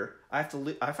of gear. I have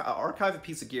to archive a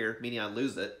piece of gear, meaning I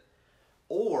lose it,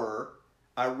 or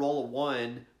I roll a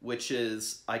 1, which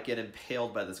is I get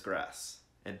impaled by this grass,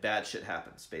 and bad shit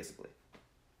happens, basically.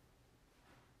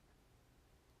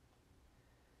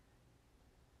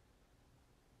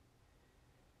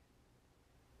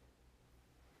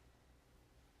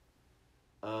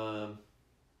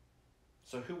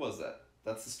 So who was that?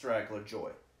 That's the straggler,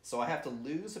 Joy. So I have to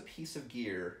lose a piece of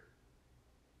gear,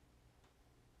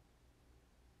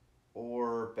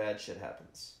 or bad shit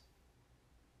happens.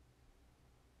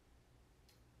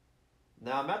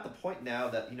 Now I'm at the point now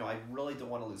that, you know, I really don't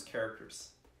want to lose characters.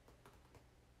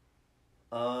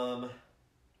 The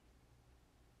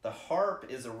harp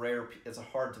is a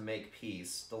hard to make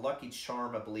piece. The lucky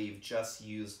charm, I believe, just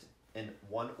used in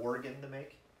 1 organ to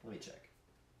make. Let me check.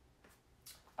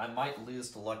 I might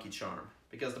lose the lucky charm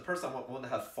because the person I want to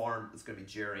have farm is going to be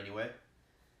Jerry anyway.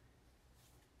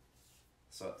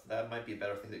 So that might be a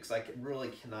better thing because I really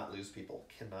cannot lose people.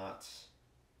 Cannot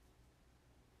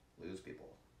lose people.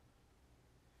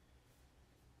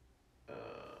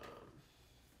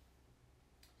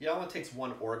 Yeah, it only takes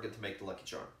 1 organ to make the lucky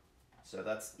charm. So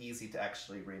that's easy to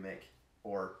actually remake.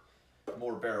 Or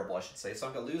more bearable, I should say. So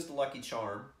I'm going to lose the lucky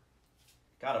charm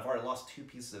God, I've already lost 2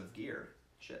 pieces of gear.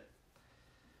 Shit.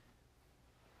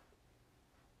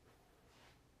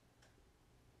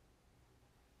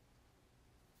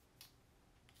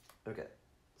 Okay.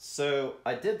 So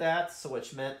I did that, so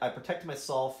which meant I protected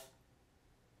myself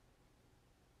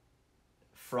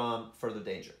from further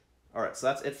danger. Alright, so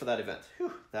that's it for that event.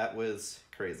 Whew, that was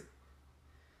crazy.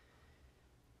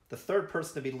 The third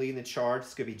person to be leading the charge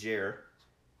is going to be Jer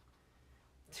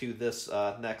to this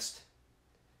next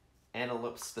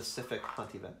Antelope specific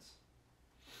hunt event.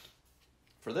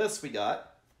 For this, we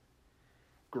got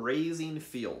Grazing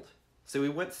Field. So we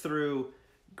went through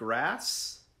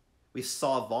grass, we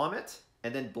saw vomit,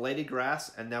 and then bladed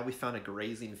grass, and now we found a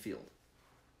grazing field.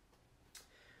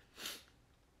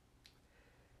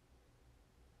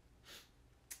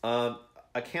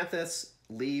 Acanthus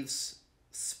leaves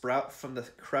sprout from the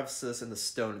crevices in the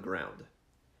stone ground.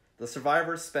 The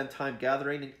survivors spend time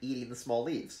gathering and eating the small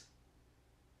leaves.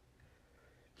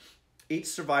 Each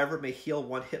survivor may heal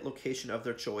 1 hit location of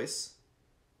their choice.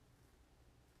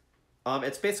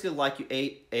 It's basically like you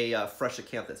ate a fresh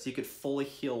acanthus. You could fully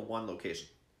heal 1 location.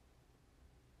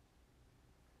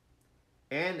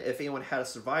 And if anyone had a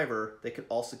survivor, they could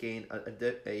also gain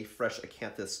a fresh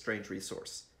acanthus strange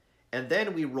resource. And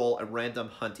then we roll a random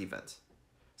hunt event.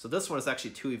 So this one is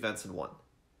actually 2 events in 1.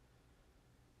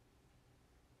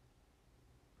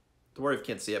 Don't worry if you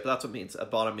can't see it, but that's what it means.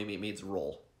 At bottom, it means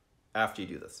roll after you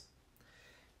do this.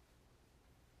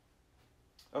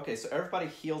 Okay, so everybody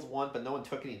healed 1, but no one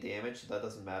took any damage, so that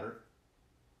doesn't matter.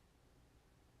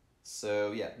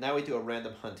 So yeah, now we do a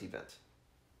random hunt event.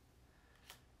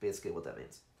 Basically what that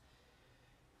means.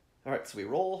 Alright, so we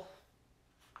roll.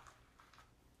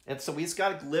 And so we just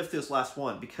got to live through this last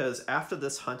one, because after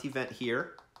this hunt event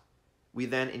here, we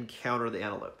then encounter the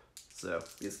antelope. So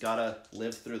we just got to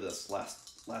live through this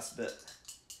last bit.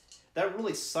 That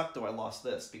really sucked though I lost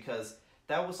this, because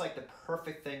that was like the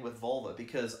perfect thing with Volva,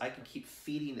 because I can keep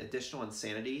feeding additional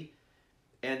insanity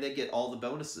and they get all the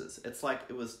bonuses. It's like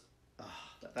it was...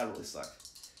 that really sucked.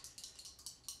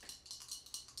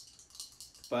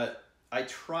 But I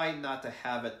tried not to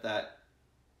have it that...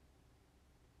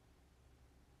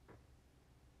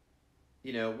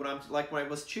 You know, when I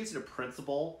was choosing a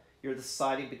principal, you're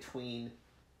deciding between,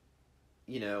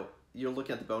 you know, you're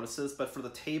looking at the bonuses. But for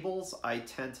the tables, I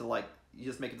tend to you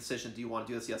just make a decision. Do you want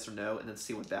to do this, yes or no, and then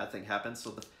see what bad thing happens.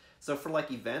 So for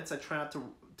like events, I try not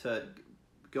to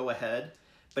go ahead.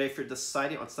 But if you're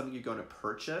deciding on something you're going to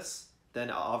purchase,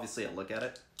 then obviously I look at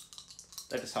it.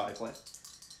 That's just how I play.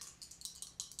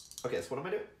 Okay, so what am I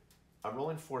doing? I'm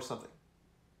rolling for something.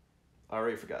 I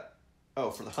already forgot. Oh,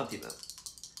 for the hunt event.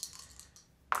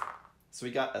 So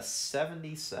we got a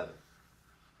 77.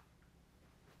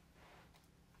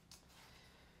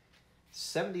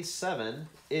 77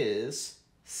 is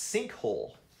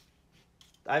Sinkhole.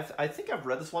 I think I've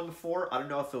read this one before. I don't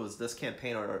know if it was this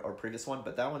campaign or previous one,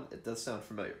 but that one, it does sound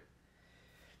familiar.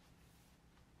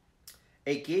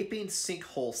 A gaping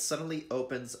sinkhole suddenly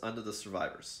opens under the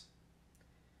survivors,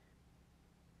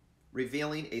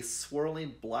 revealing a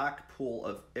swirling black pool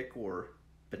of ichor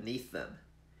beneath them.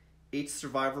 Each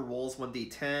survivor rolls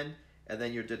 1d10, and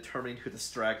then you're determining who the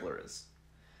straggler is.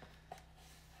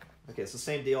 Okay, so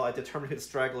same deal. I determine who the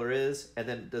straggler is, and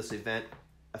then this event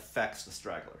affects the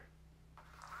straggler.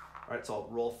 Alright, so I'll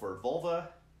roll for Volva.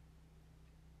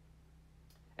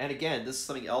 And again, this is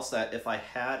something else that if I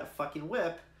had a fucking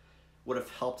whip, would have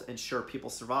helped ensure people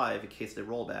survive in case they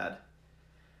roll bad.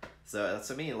 So that's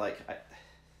what I mean. Like,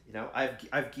 I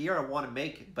have gear I want to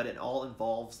make, but it all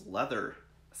involves leather.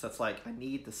 So it's like, I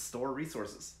need to store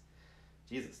resources.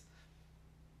 Jesus.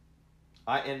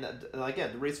 And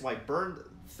again, the reason why I burned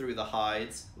through the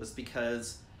hides was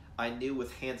because I knew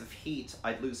with Hands of Heat,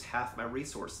 I'd lose half my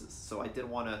resources. So I didn't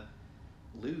want to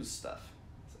lose stuff.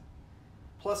 So.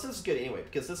 Plus, this is good anyway,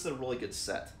 because this is a really good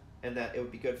set. And that it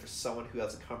would be good for someone who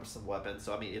has a cumbersome weapon.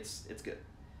 So, I mean, it's good.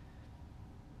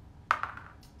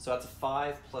 So that's a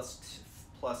 5 plus...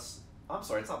 I'm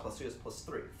sorry, it's not plus 2, it's plus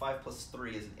 3. 5 plus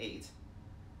 3 is an 8.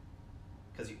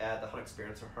 Because you add the hunt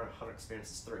experience, or her hunt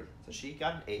experience is 3. So she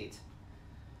got an 8.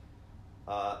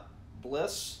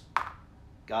 Bliss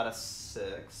got a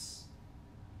 6.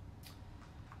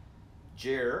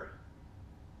 Jer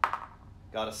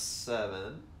got a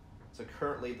 7. So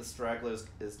currently the straggler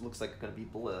looks like going to be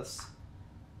Bliss,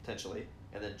 potentially.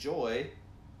 And then Joy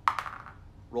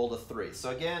rolled a 3. So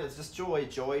again, it's just Joy.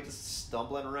 Joy just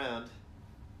stumbling around.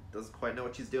 Doesn't quite know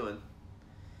what she's doing.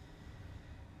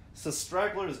 So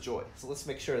straggler is Joy. So let's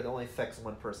make sure it only affects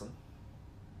one person.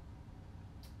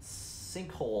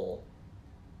 Sinkhole.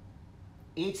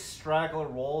 Each straggler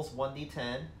rolls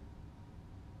 1d10.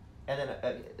 And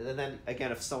then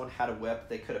again, if someone had a whip,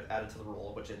 they could have added to the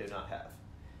roll, which I do not have.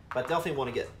 But definitely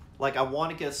want to get, like, I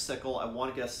want to get a sickle, I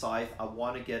want to get a scythe, I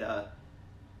want to get a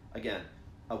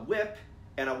whip,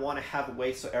 and I want to have a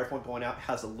way so everyone going out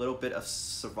has a little bit of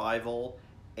survival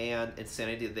and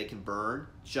insanity that they can burn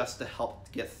just to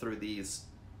help get through these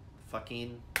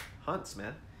fucking hunts,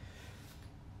 man.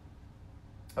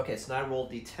 Okay, so now I roll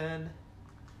d10.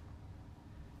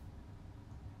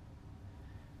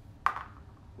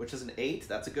 Which is an 8.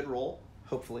 That's a good roll,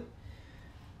 hopefully.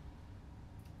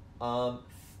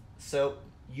 So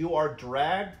you are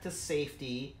dragged to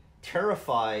safety,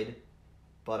 terrified,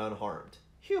 but unharmed.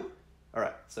 Phew. All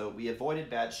right, so we avoided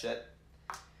bad shit.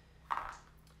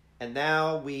 And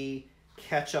now we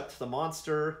catch up to the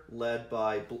monster, led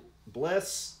by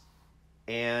Bliss,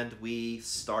 and we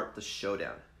start the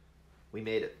showdown. We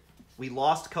made it. We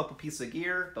lost a couple pieces of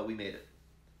gear, but we made it.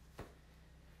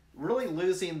 Really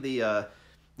losing the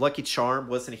Lucky Charm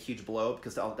wasn't a huge blow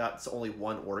because that's only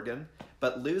one organ.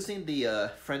 But losing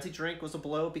the Frenzy Drink was a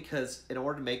blow because in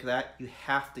order to make that, you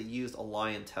have to use a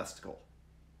lion testicle.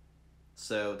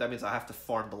 So that means I have to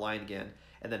farm the lion again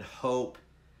and then hope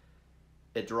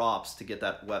it drops to get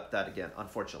that again,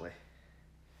 unfortunately.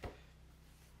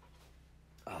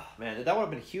 Oh, man, that would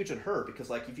have been huge on her because,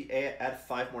 like, if you add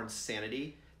 5 more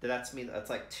insanity, then that's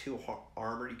like 2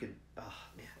 armor. You could, oh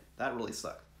man, that really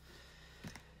sucked.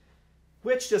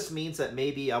 Which just means that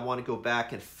maybe I want to go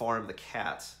back and farm the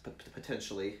cat, but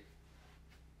potentially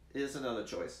is another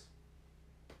choice.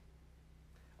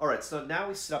 All right, so now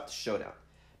we set up the showdown.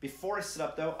 Before I set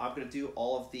up, though, I'm going to do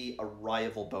all of the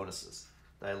arrival bonuses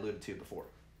that I alluded to before.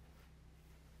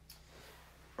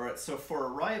 All right, so for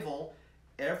arrival,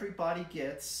 everybody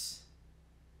gets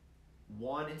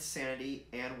 1 insanity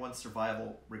and 1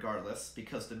 survival regardless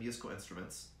because the musical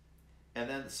instruments. And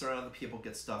then the surrounding people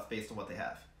get stuff based on what they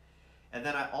have. And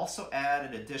then I also add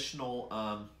an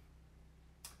additional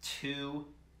 2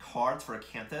 cards for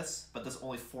Acanthus, but there's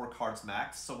only 4 cards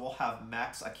max, so we'll have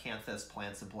max Acanthus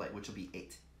plants in play, which will be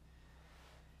 8.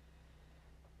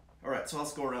 Alright, so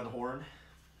let's go around the horn.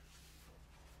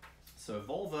 So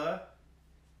Volva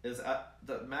is at,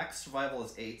 the max survival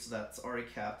is 8, so that's already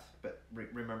capped, but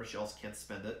remember she also can't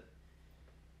spend it.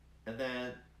 And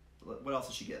then, what else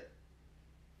does she get?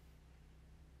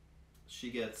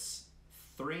 She gets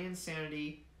 3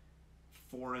 insanity,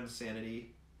 4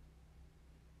 insanity,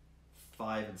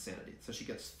 5 insanity. So she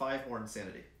gets 5 more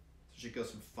insanity. So she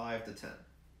goes from 5 to 10.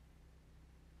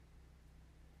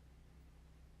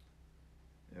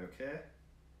 Okay.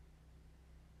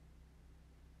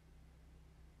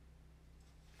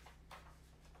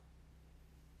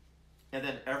 And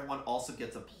then everyone also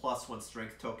gets a +1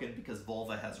 strength token because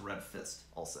Volva has Red Fist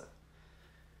also.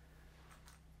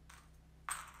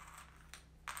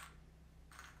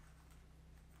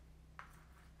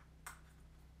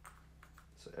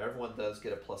 So everyone does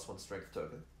get a +1 strength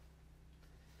token,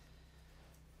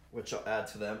 which I'll add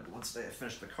to them once they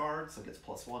finish the card, so it gets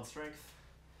 +1 strength.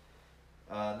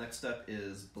 Next up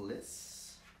is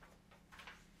Bliss,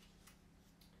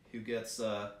 who gets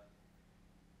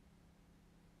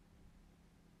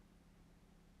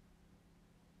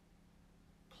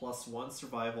 +1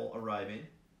 survival arriving,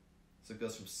 so it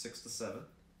goes from 6 to 7,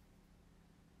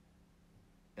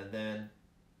 and then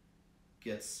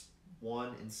gets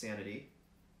 1 insanity.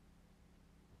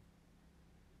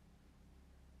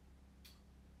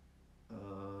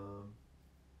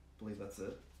 I believe that's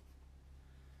it.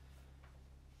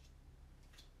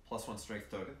 +1 strength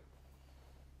token.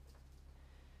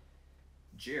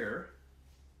 Jer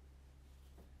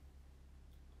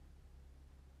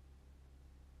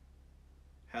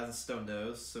has a stone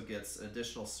nose, so gets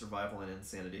additional survival and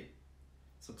insanity.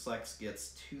 So it looks like it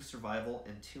gets 2 survival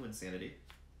and 2 insanity.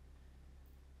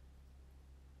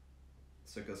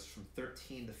 So it goes from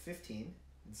 13 to 15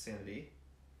 insanity.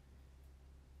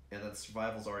 And then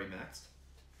survival's already maxed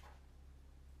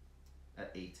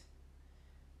at 8.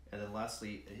 And then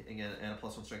lastly, again, and a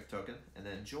 +1 strength token. And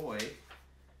then Joy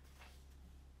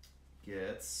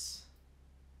gets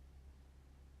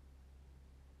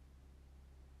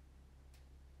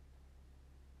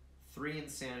three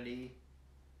insanity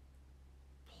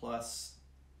plus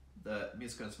the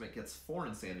musical instrument gets 4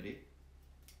 insanity.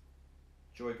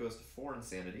 Joy goes to 4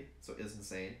 insanity, so is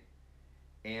insane,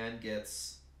 and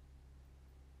gets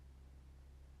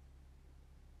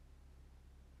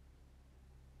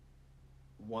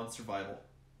one survival,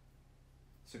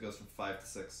 so it goes from 5 to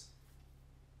 6.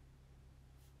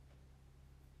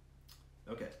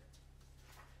 Okay,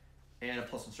 and a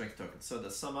 +1 strength token. So to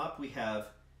sum up, we have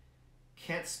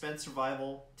can't spend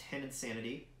survival, 10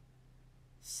 insanity,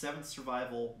 7th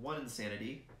survival, 1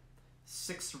 insanity,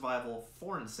 6 survival,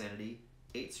 4 insanity,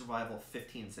 8 survival,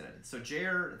 15 insanity. So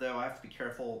Jair, though, I have to be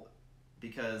careful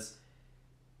because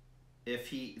if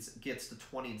he gets to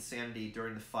 20 insanity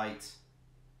during the fight,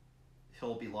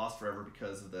 he'll be lost forever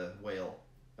because of the whale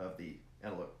of the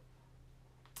Antelope.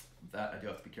 That I do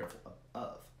have to be careful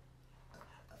of.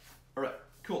 All right,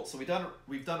 cool. So we've done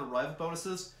arrival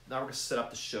bonuses. Now we're going to set up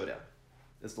the showdown.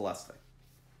 Is the last thing.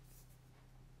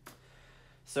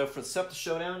 So for the set up the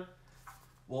showdown,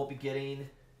 we'll be getting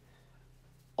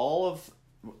all of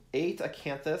 8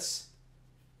 acanthus,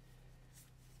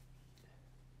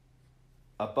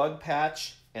 a bug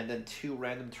patch, and then 2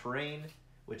 random terrain,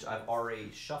 which I've already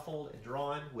shuffled and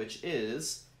drawn, which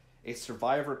is a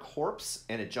survivor corpse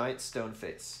and a giant stone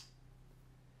face.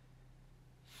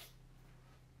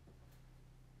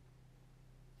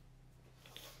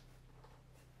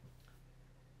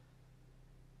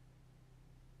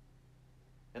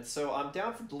 And so I'm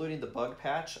down for diluting the bug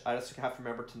patch. I just have to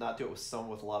remember to not do it with someone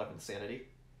with a lot of insanity.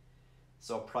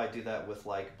 So I'll probably do that with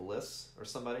like Bliss or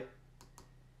somebody.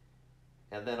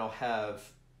 And then I'll have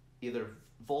either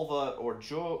Volva or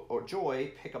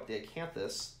Joy pick up the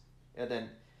acanthus, and then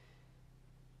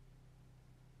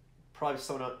probably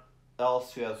someone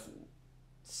else who has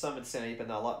some insanity, but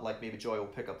not a lot, like maybe Joy, will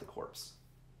pick up the corpse.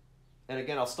 And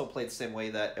again, I'll still play the same way,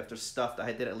 that if there's stuff that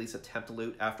I did at least attempt to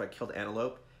loot after I killed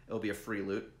Antelope, it'll be a free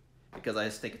loot, because I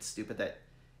just think it's stupid that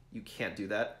you can't do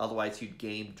that. Otherwise, you'd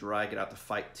game drag it out to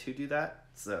fight to do that.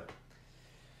 So,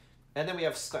 and then we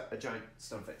have a giant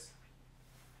stone face.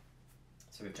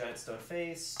 So we have giant stone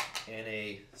face and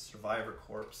a survivor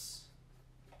corpse.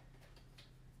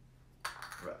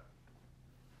 Right.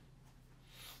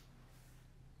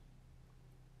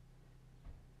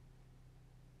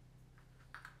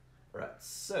 Right.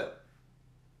 So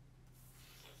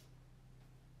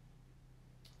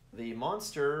the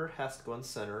monster has to go in the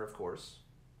center, of course.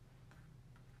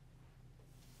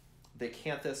 The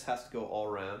acanthus has to go all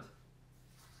around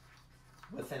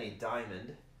with any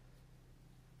diamond.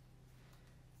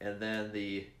 And then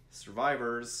the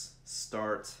survivors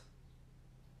start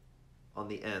on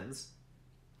the ends.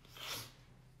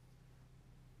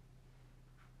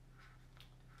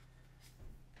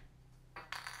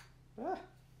 Could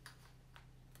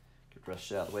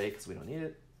brush it out of the way because we don't need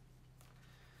it.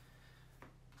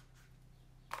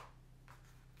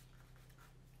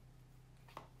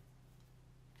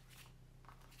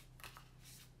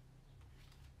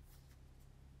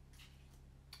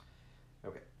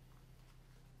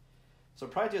 So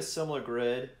probably do a similar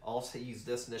grid. I'll also use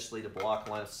this initially to block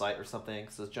line of sight or something.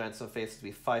 So this giant stone face has to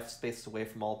be 5 spaces away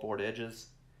from all board edges.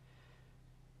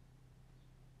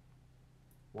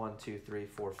 1, 2, 3,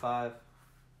 4, 5.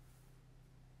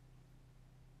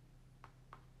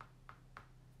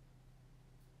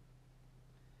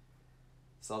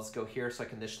 So I'll just go here so I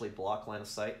can initially block line of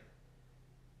sight.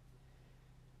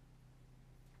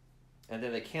 And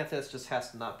then the acanthus just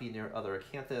has to not be near other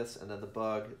acanthus, and then the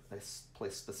bug I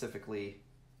place specifically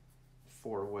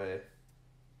 4 away,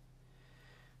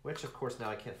 which of course now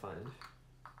I can't find,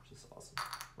 which is awesome.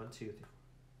 1, 2, 3.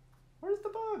 Where's the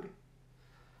bug?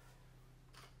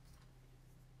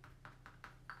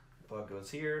 Bug goes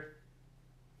here.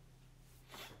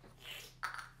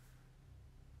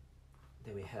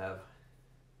 Then we have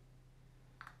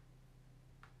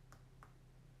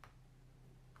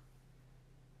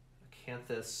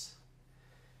acanthus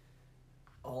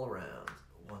all around.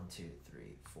 1, 2,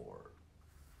 3, 4.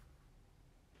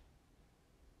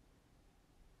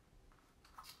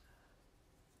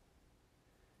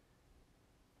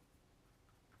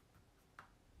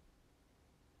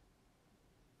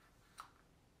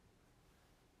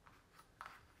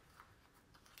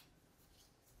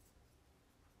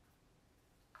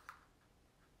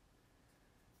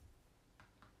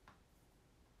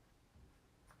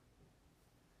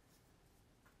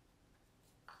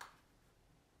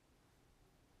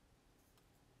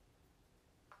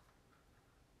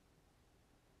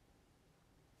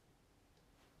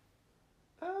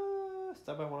 Is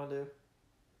that what I want to do?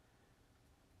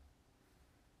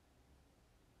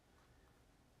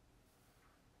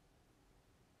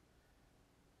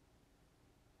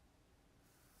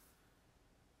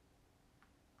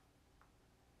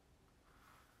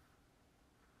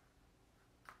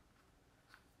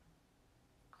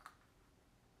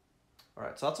 All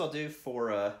right, so that's what I'll do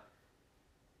for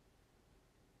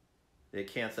the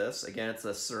acanthus. Again, it's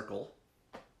a circle.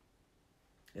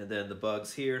 And then the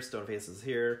bug's here, stone face is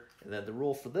here. And then the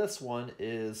rule for this one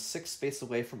is 6 spaces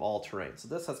away from all terrain. So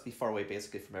this has to be far away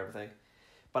basically from everything.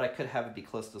 But I could have it be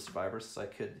close to the survivors. So I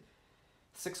could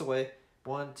 6 away.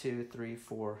 1, 2, 3,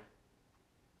 4.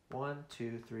 1,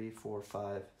 2, 3, 4,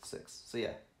 5, 6. So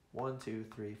yeah, 1, 2,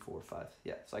 3, 4, 5.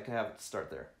 Yeah, so I can have it start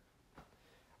there.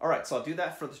 All right, so I'll do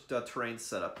that for the terrain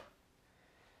setup.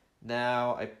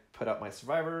 Now I put up my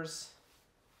survivors,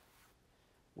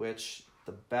 which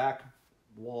the back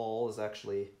wall is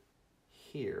actually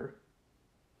here.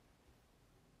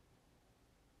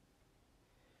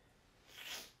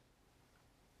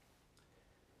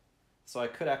 So I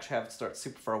could actually have it start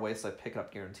super far away so I pick it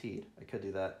up guaranteed. I could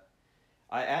do that.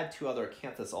 I add 2 other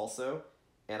acanthus also,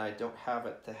 and I don't have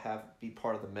it to be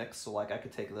part of the mix, so like I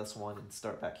could take this one and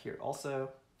start back here also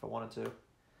if I wanted to.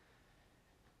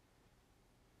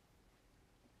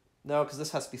 No, because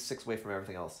this has to be 6 away from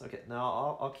everything else. Okay,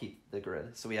 now I'll keep the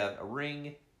grid. So we have a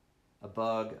ring, a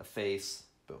bug, a face,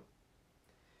 boom.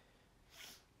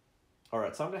 All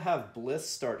right, so I'm going to have Bliss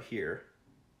start here.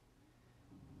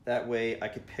 That way I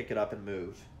could pick it up and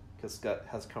move, because it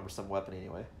has a cumbersome weapon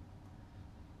anyway.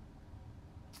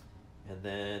 And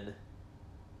then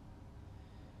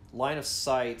line of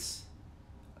sight,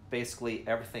 basically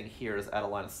everything here is out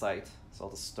of line of sight. So I'll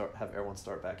just have everyone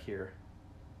start back here.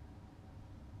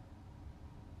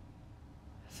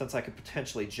 Since I could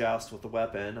potentially joust with the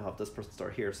weapon, I'll have this person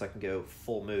start here so I can go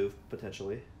full move,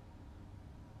 potentially.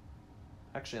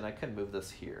 Actually, and I can move this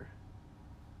here.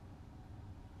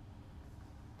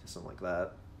 Do something like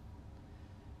that.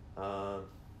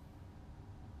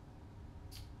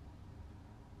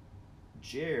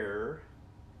 Jer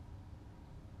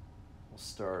will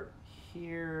start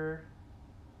here.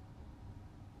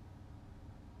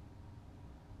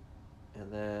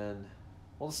 And then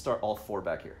we'll just start all 4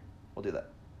 back here. We'll do that.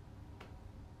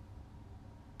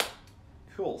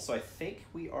 Cool, so I think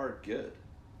we are good.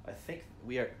 I think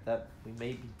we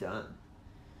may be done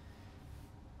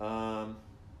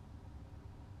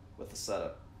with the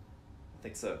setup. I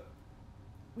think so.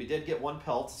 We did get 1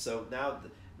 pelt, so now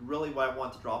really what I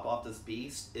want to drop off this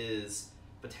beast is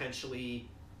potentially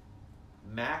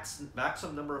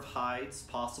maximum number of hides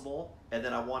possible, and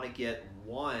then I want to get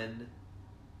 1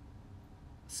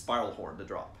 spiral horn to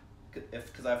drop.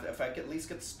 Because if I at least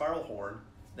get the spiral horn,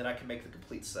 then I can make the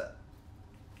complete set,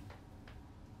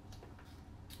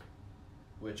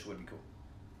 which would be cool.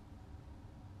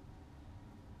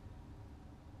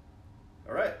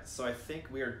 All right, so I think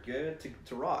we are good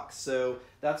to rock. So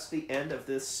that's the end of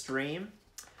this stream.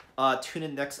 Tune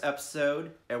in next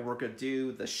episode, and we're going to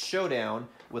do the showdown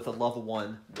with a level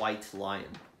 1 white lion.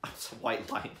 White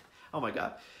lion. Oh my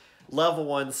god. Level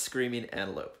 1 screaming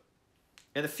antelope.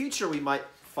 In the future, we might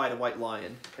fight a white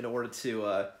lion in order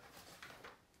to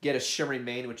get a shimmering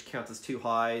mane, which counts as 2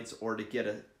 hides, or to get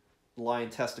a lion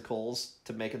testicles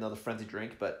to make another frenzy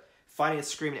drink. But fighting a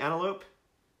screaming antelope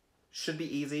should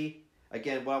be easy.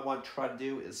 Again, what I want to try to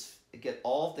do is get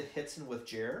all of the hits in with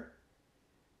Jer,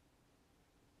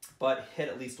 but hit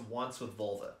at least once with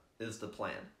Volva is the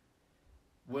plan.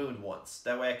 Wound once.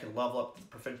 That way I can level up the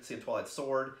proficiency of Twilight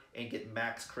Sword and get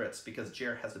max crits, because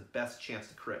Jer has the best chance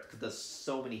to crit because it does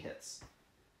so many hits.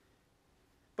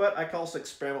 But I can also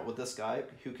experiment with this guy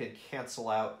who can cancel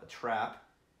out a trap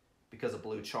because of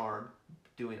Blue Charm,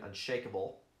 doing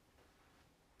Unshakable.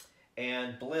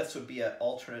 And Bliss would be an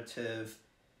alternative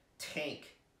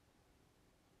tank,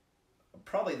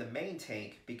 probably the main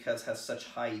tank, because it has such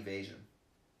high evasion.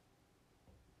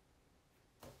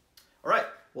 All right,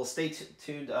 well, stay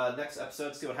tuned next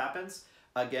episode to see what happens.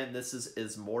 Again, this is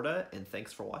Ismortah, and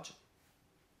thanks for watching.